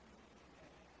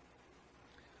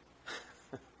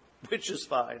 Which is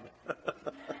fine.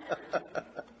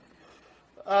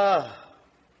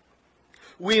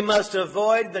 We must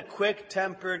avoid the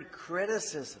quick-tempered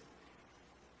criticism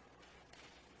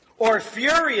or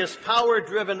furious,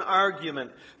 power-driven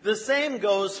argument. The same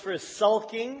goes for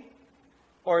sulking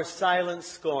or silent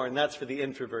scorn. That's for the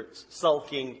introverts,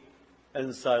 sulking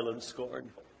and silent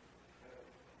scorn.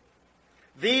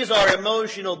 These are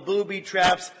emotional booby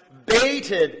traps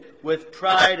baited with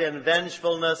pride and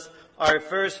vengefulness. Our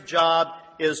first job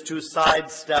is to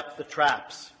sidestep the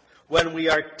traps. When we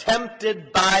are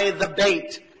tempted by the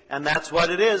bait, and that's what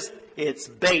it is, it's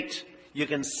bait. You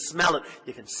can smell it.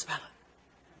 You can smell it.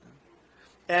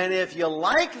 And if you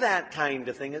like that kind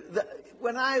of thing,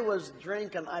 when I was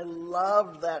drinking, I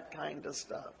loved that kind of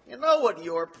stuff. You know what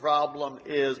your problem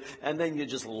is, and then you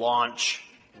just launch.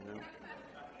 You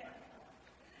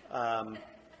know?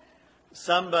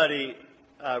 Somebody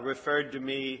referred to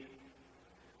me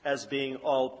as being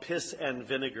all piss and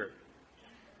vinegar.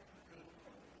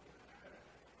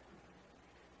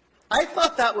 I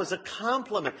thought that was a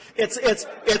compliment.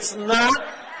 It's not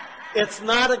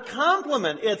a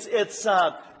compliment.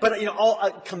 But you know, all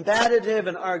combative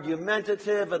and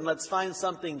argumentative, and let's find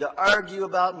something to argue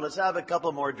about, and let's have a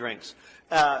couple more drinks.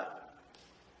 I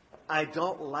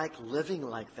don't like living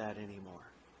like that anymore.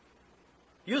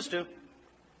 Used to.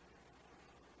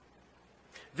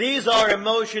 These are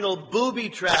emotional booby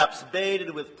traps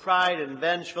baited with pride and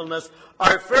vengefulness.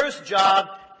 Our first job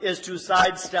is to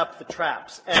sidestep the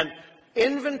traps. And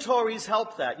inventories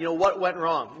help that. You know, what went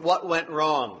wrong? What went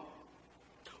wrong?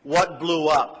 What blew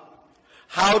up?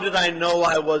 How did I know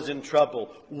I was in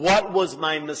trouble? What was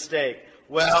my mistake?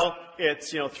 Well,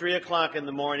 it's, 3 o'clock in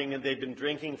the morning and they've been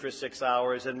drinking for 6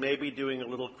 hours and maybe doing a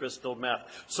little crystal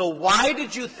meth. So why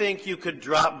did you think you could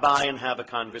drop by and have a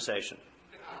conversation?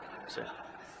 See?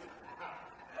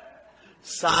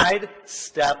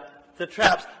 Sidestep the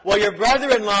traps. Well, your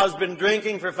brother-in-law's been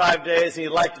drinking for 5 days and he'd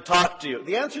like to talk to you.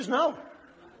 The answer is no.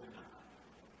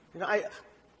 I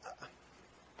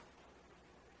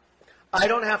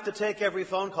don't have to take every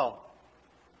phone call.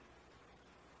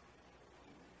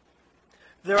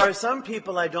 There are some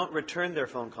people I don't return their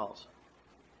phone calls.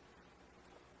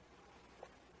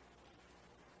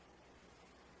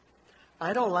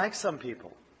 I don't like some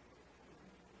people.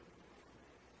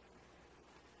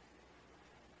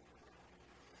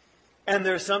 And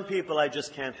there are some people I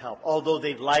just can't help, although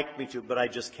they'd like me to, but I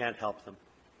just can't help them.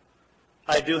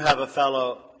 I do have a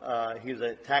fellow, he's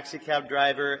a taxi cab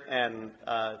driver and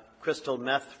crystal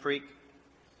meth freak.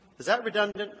 Is that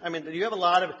redundant? I mean, do you have a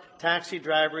lot of taxi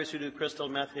drivers who do crystal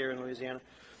meth here in Louisiana?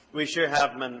 We sure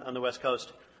have them on the West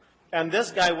Coast. And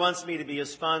this guy wants me to be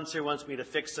his sponsor, wants me to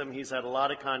fix him. He's had a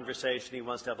lot of conversation. He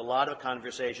wants to have a lot of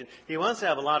conversation. He wants to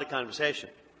have a lot of conversation.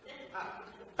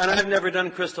 And I've never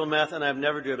done crystal meth, and I've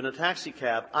never driven a taxi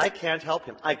cab. I can't help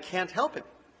him. I can't help him.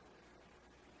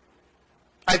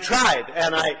 I tried,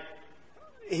 and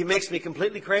he makes me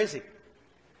completely crazy.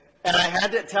 And I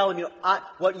had to tell him,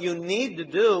 what you need to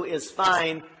do is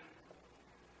find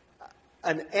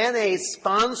an NA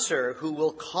sponsor who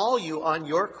will call you on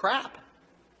your crap.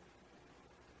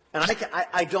 And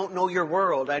I don't know your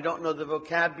world. I don't know the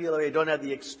vocabulary. I don't have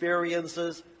the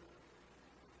experiences.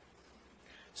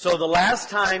 So the last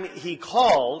time he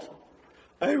called,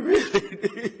 I really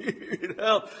need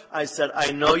help. I said,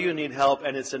 I know you need help,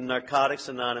 and it's in Narcotics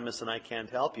Anonymous, and I can't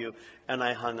help you. And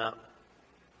I hung up.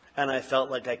 And I felt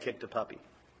like I kicked a puppy.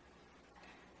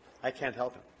 I can't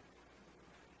help him.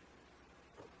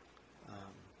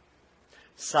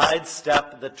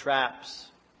 Sidestep the traps.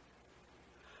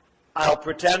 I'll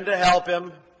pretend to help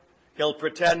him. He'll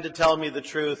pretend to tell me the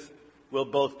truth. We'll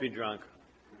both be drunk.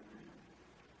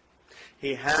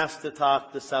 He has to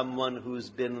talk to someone who's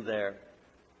been there.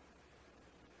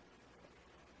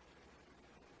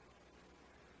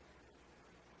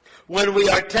 When we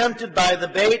are tempted by the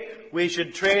bait, we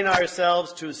should train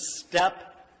ourselves to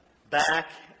step back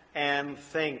and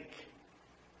think.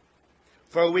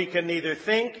 For we can neither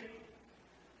think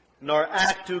nor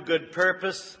act to good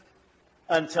purpose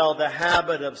until the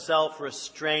habit of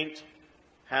self-restraint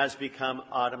has become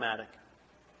automatic.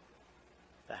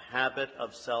 The habit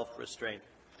of self-restraint.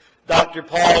 Dr.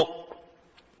 Paul,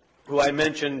 who I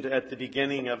mentioned at the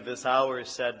beginning of this hour,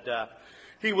 said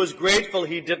he was grateful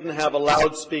he didn't have a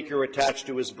loudspeaker attached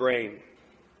to his brain.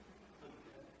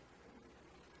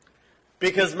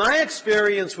 Because my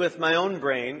experience with my own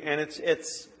brain, and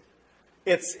it's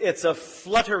a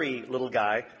fluttery little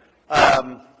guy.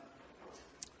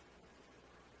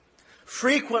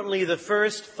 Frequently, the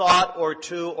first thought or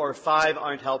two or five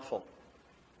aren't helpful.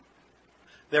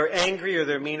 They're angry or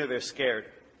they're mean or they're scared.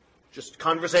 Just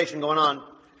conversation going on.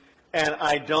 And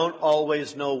I don't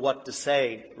always know what to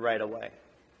say right away.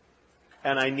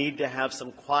 And I need to have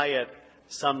some quiet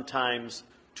sometimes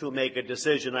to make a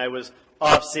decision. I was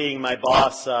off seeing my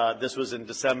boss, this was in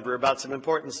December, about some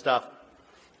important stuff.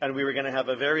 And we were going to have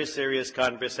a very serious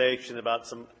conversation about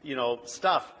some,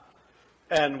 stuff.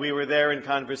 And we were there in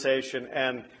conversation,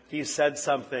 and he said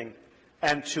something.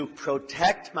 And to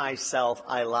protect myself,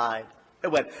 I lied.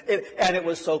 And it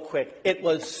was so quick. It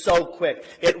was so quick.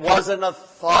 It wasn't a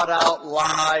thought-out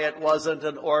lie. It wasn't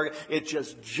it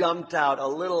just jumped out, a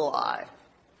little lie.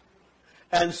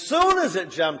 And soon as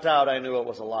it jumped out, I knew it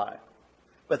was a lie.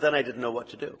 But then I didn't know what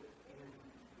to do.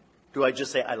 Do I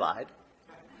just say I lied?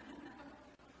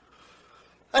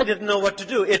 I didn't know what to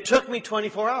do. It took me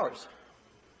 24 hours.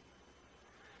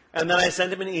 And then I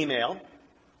sent him an email.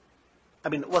 I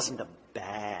mean, it wasn't a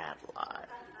bad lie.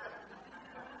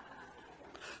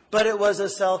 But it was a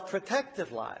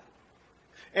self-protective lie.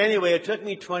 Anyway, it took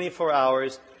me 24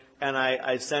 hours, and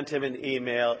I sent him an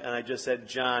email, and I just said,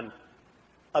 John,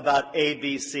 about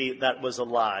ABC, that was a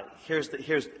lie.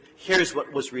 Here's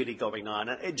what was really going on.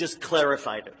 And it just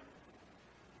clarified it.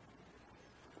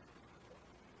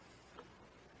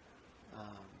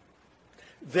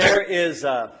 There is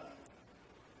a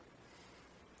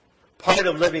part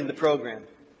of living the program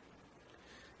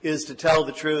is to tell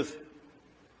the truth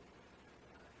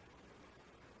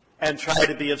and try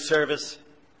to be of service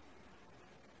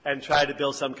and try to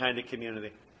build some kind of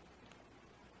community.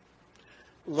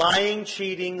 Lying,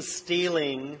 cheating,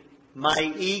 stealing,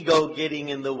 my ego getting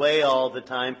in the way all the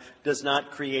time does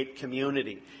not create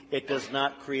community. It does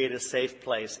not create a safe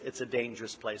place. It's a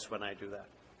dangerous place when I do that.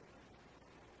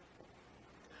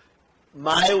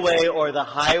 My way or the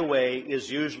highway is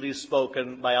usually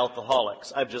spoken by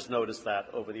alcoholics. I've just noticed that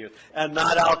over the years. And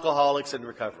not alcoholics in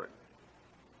recovery.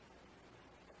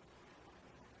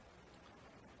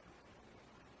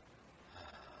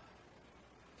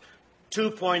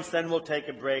 Two points, then we'll take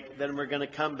a break. Then we're going to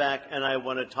come back, and I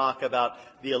want to talk about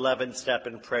the 11th step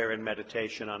in prayer and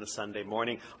meditation on a Sunday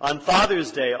morning. On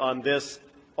Father's Day, on this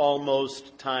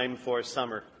almost time for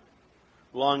summer,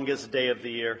 longest day of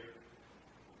the year.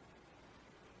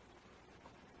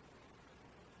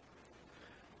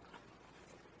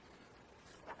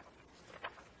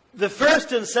 The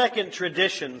first and second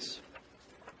traditions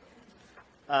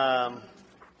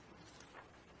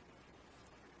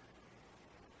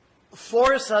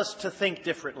force us to think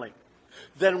differently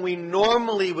than we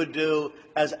normally would do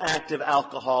as active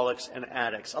alcoholics and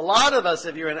addicts. A lot of us,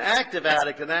 if you're an active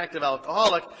addict, an active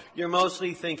alcoholic, you're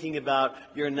mostly thinking about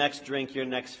your next drink, your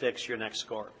next fix, your next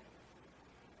score.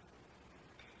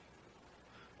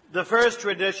 The first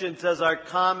tradition says our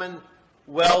common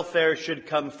welfare should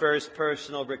come first.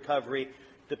 Personal recovery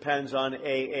depends on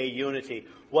AA unity.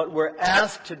 What we're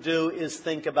asked to do is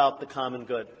think about the common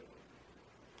good.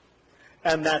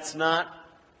 And that's not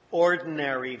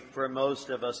ordinary for most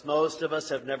of us. Most of us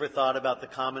have never thought about the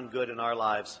common good in our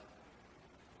lives.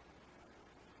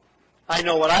 I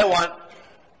know what I want.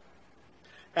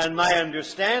 And my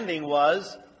understanding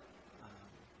was,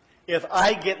 if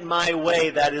I get my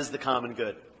way, that is the common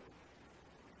good.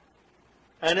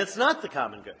 And it's not the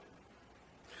common good.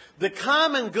 The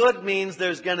common good means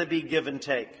there's going to be give and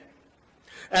take.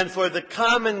 And for the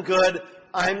common good,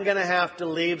 I'm going to have to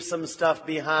leave some stuff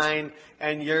behind,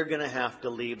 and you're going to have to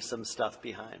leave some stuff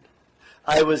behind.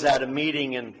 I was at a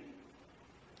meeting in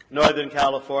Northern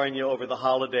California over the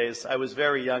holidays. I was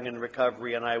very young in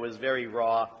recovery, and I was very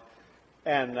raw,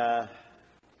 and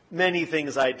many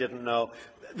things I didn't know.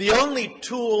 The only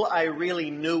tool I really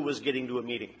knew was getting to a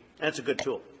meeting. That's a good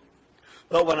tool.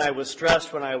 But when I was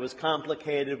stressed, when I was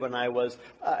complicated, when I was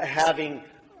having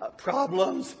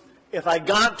problems, if I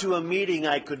got to a meeting,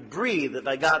 I could breathe. If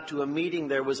I got to a meeting,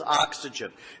 there was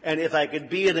oxygen. And if I could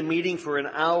be at a meeting for an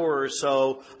hour or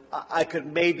so, I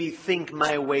could maybe think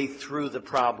my way through the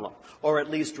problem, or at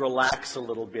least relax a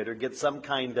little bit, or get some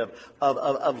kind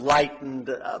of lightened,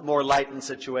 more lightened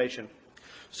situation.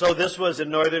 So this was in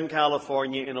Northern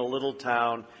California in a little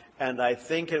town, and I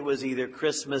think it was either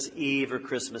Christmas Eve or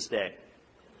Christmas Day.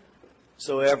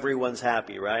 So everyone's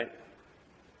happy, right?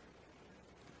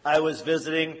 I was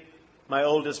visiting my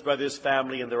oldest brother's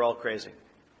family, and they're all crazy.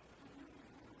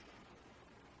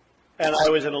 And I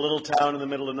was in a little town in the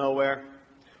middle of nowhere.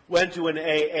 Went to an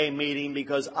AA meeting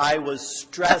because I was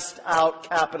stressed out,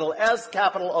 capital S,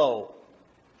 capital O.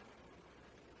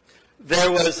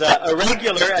 There was a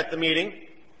regular at the meeting,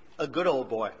 a good old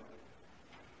boy,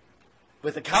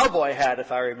 with a cowboy hat,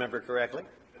 if I remember correctly.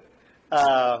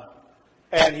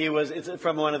 And it's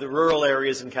from one of the rural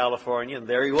areas in California, and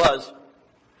there he was.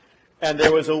 And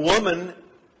there was a woman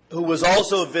who was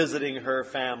also visiting her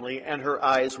family, and her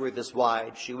eyes were this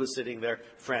wide. She was sitting there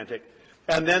frantic.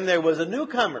 And then there was a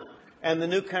newcomer, and the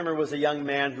newcomer was a young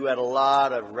man who had a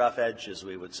lot of rough edges,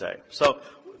 we would say. So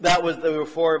there were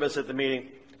four of us at the meeting.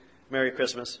 Merry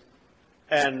Christmas.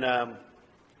 And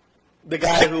the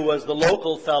guy who was the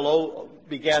local fellow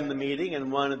began the meeting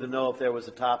and wanted to know if there was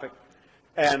a topic.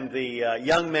 And the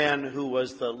young man who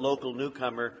was the local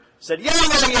newcomer said, yeah,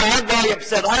 I'm very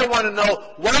upset. I want to know,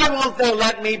 why won't they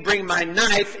let me bring my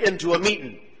knife into a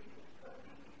meeting?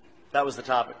 That was the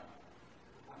topic.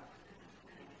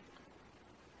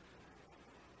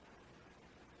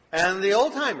 And the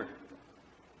old-timer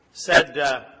said,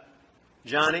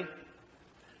 Johnny,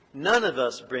 none of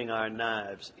us bring our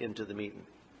knives into the meeting.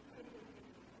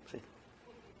 See?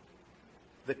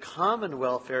 The common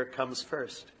welfare comes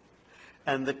first.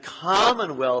 And the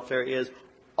common welfare is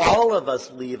all of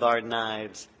us leave our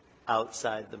knives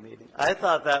outside the meeting. I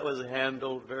thought that was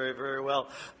handled very, very well.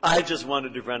 I just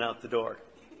wanted to run out the door.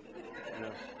 You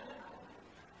know.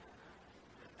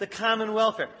 The common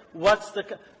welfare.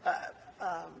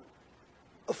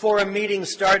 For a meeting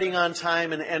starting on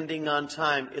time and ending on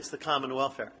time, it's the common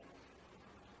welfare.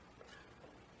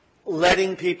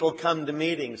 Letting people come to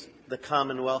meetings, the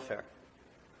common welfare.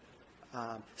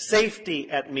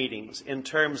 Safety at meetings in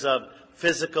terms of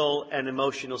physical and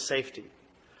emotional safety.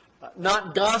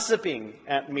 Not gossiping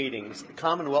at meetings,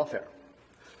 common welfare.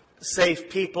 Safe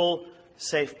people,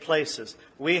 safe places.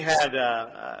 We had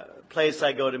a place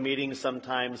I go to meetings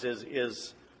sometimes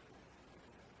is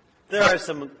there are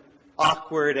some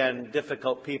awkward and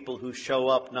difficult people who show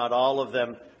up, not all of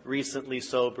them recently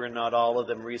sober, not all of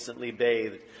them recently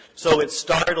bathed. So it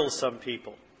startles some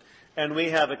people. And we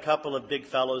have a couple of big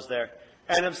fellows there.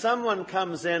 And if someone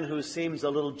comes in who seems a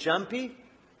little jumpy,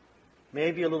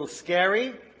 maybe a little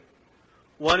scary,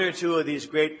 one or two of these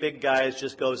great big guys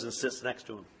just goes and sits next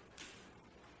to him.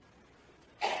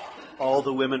 All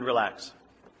the women relax.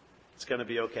 It's going to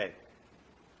be okay.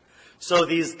 So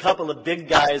these couple of big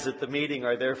guys at the meeting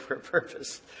are there for a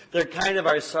purpose. They're kind of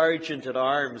our sergeant at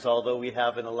arms, although we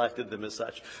haven't elected them as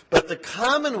such. But the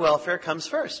common welfare comes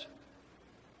first.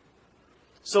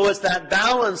 So it's that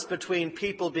balance between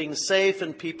people being safe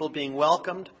and people being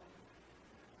welcomed.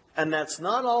 And that's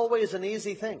not always an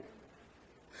easy thing.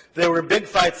 There were big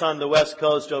fights on the West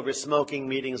Coast over smoking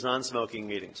meetings, non-smoking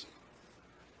meetings.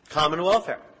 Common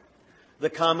welfare. the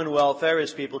common welfare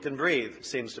is people can breathe,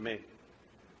 seems to me.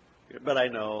 But I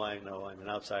know, I'm an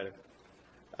outsider.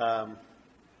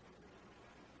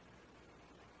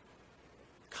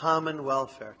 Common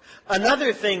welfare.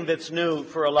 Another thing that's new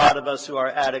for a lot of us who are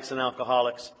addicts and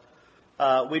alcoholics,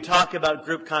 we talk about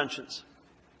group conscience.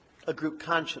 A group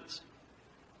conscience.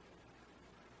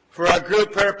 For our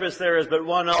group purpose, there is but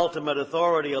one ultimate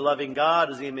authority, a loving God,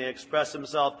 as he may express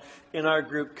himself in our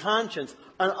group conscience.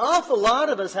 An awful lot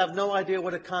of us have no idea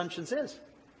what a conscience is.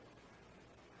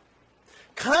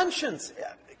 Conscience,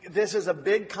 this is a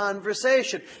big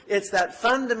conversation. It's that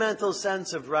fundamental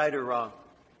sense of right or wrong.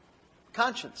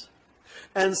 Conscience.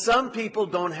 And some people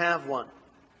don't have one.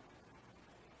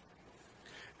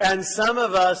 And some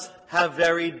of us have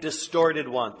very distorted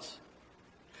ones.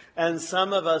 And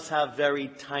some of us have very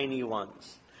tiny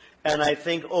ones. And I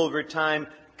think over time,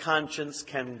 conscience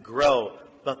can grow.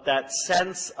 But that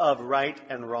sense of right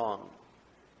and wrong.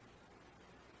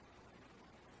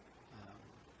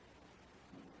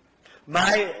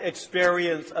 My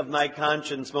experience of my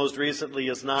conscience most recently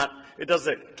is not, it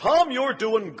doesn't say, Tom, you're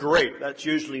doing great. That's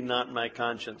usually not my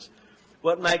conscience.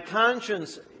 What my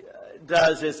conscience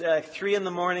does is at 3 in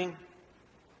the morning,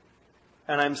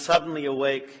 and I'm suddenly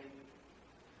awake,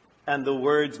 and the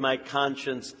words my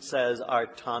conscience says are,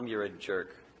 Tom, you're a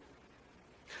jerk.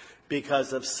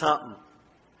 Because of something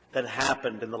that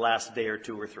happened in the last day or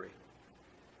 2 or 3.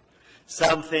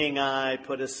 Something I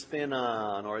put a spin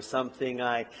on, or something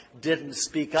I didn't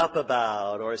speak up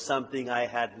about, or something I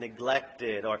had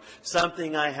neglected, or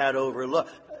something I had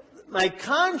overlooked. My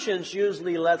conscience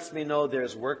usually lets me know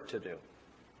there's work to do.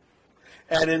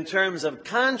 And in terms of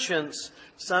conscience,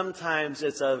 sometimes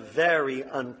it's a very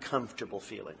uncomfortable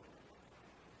feeling.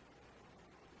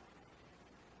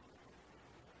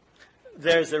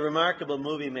 There's a remarkable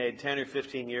movie made 10 or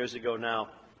 15 years ago now,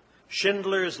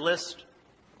 Schindler's List.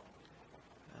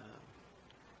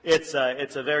 It's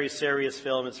a very serious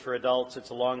film. It's for adults.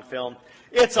 It's a long film.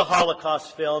 It's a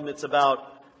Holocaust film. It's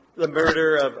about the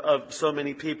murder of so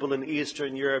many people in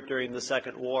Eastern Europe during the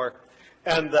Second War.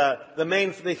 And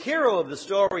the hero of the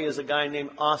story is a guy named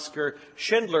Oskar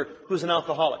Schindler, who's an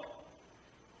alcoholic.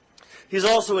 He's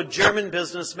also a German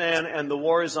businessman, and the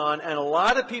war is on, and a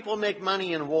lot of people make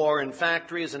money in war, in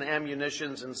factories and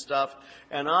ammunitions and stuff.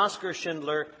 And Oskar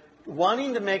Schindler,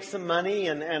 wanting to make some money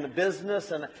and a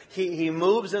business, and he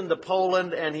moves into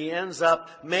Poland, and he ends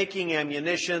up making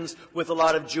ammunitions with a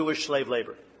lot of Jewish slave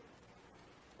labor.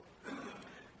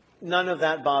 None of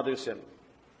that bothers him.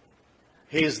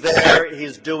 He's there,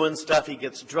 he's doing stuff, he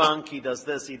gets drunk, he does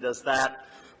this, he does that.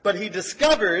 But he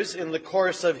discovers in the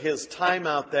course of his time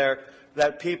out there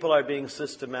that people are being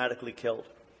systematically killed.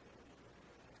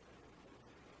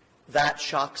 That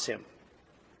shocks him.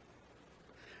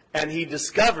 And he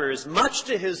discovers, much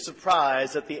to his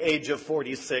surprise at the age of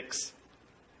 46,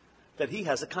 that he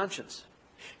has a conscience.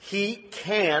 He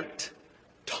can't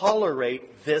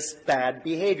tolerate this bad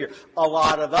behavior. A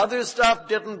lot of other stuff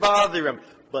didn't bother him,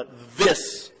 but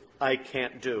this I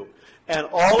can't do. And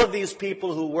all of these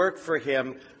people who work for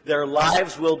him, their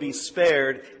lives will be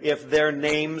spared if their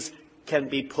names can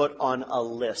be put on a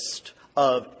list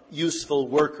of useful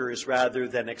workers rather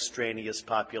than extraneous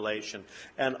population.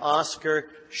 And Oskar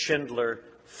Schindler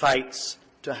fights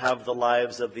to have the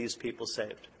lives of these people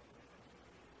saved.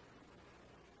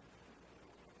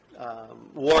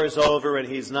 War is over, and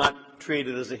he's not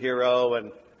treated as a hero,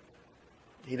 and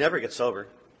he never gets sober.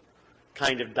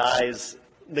 Kind of dies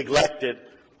neglected.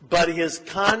 But his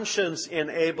conscience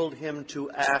enabled him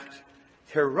to act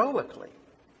heroically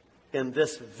in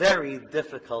this very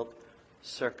difficult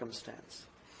circumstance.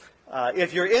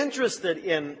 If you're interested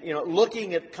in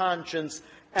looking at conscience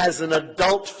as an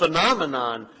adult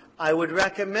phenomenon, I would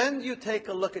recommend you take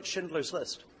a look at Schindler's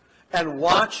List and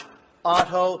watch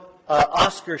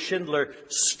Oskar Schindler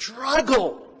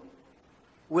struggle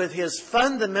with his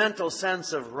fundamental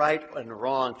sense of right and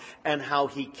wrong and how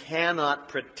he cannot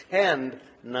pretend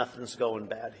nothing's going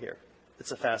bad here.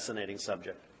 It's a fascinating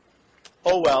subject.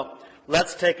 Oh well,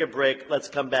 let's take a break. Let's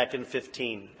come back in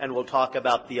 15 and we'll talk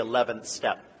about the 11th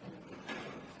step.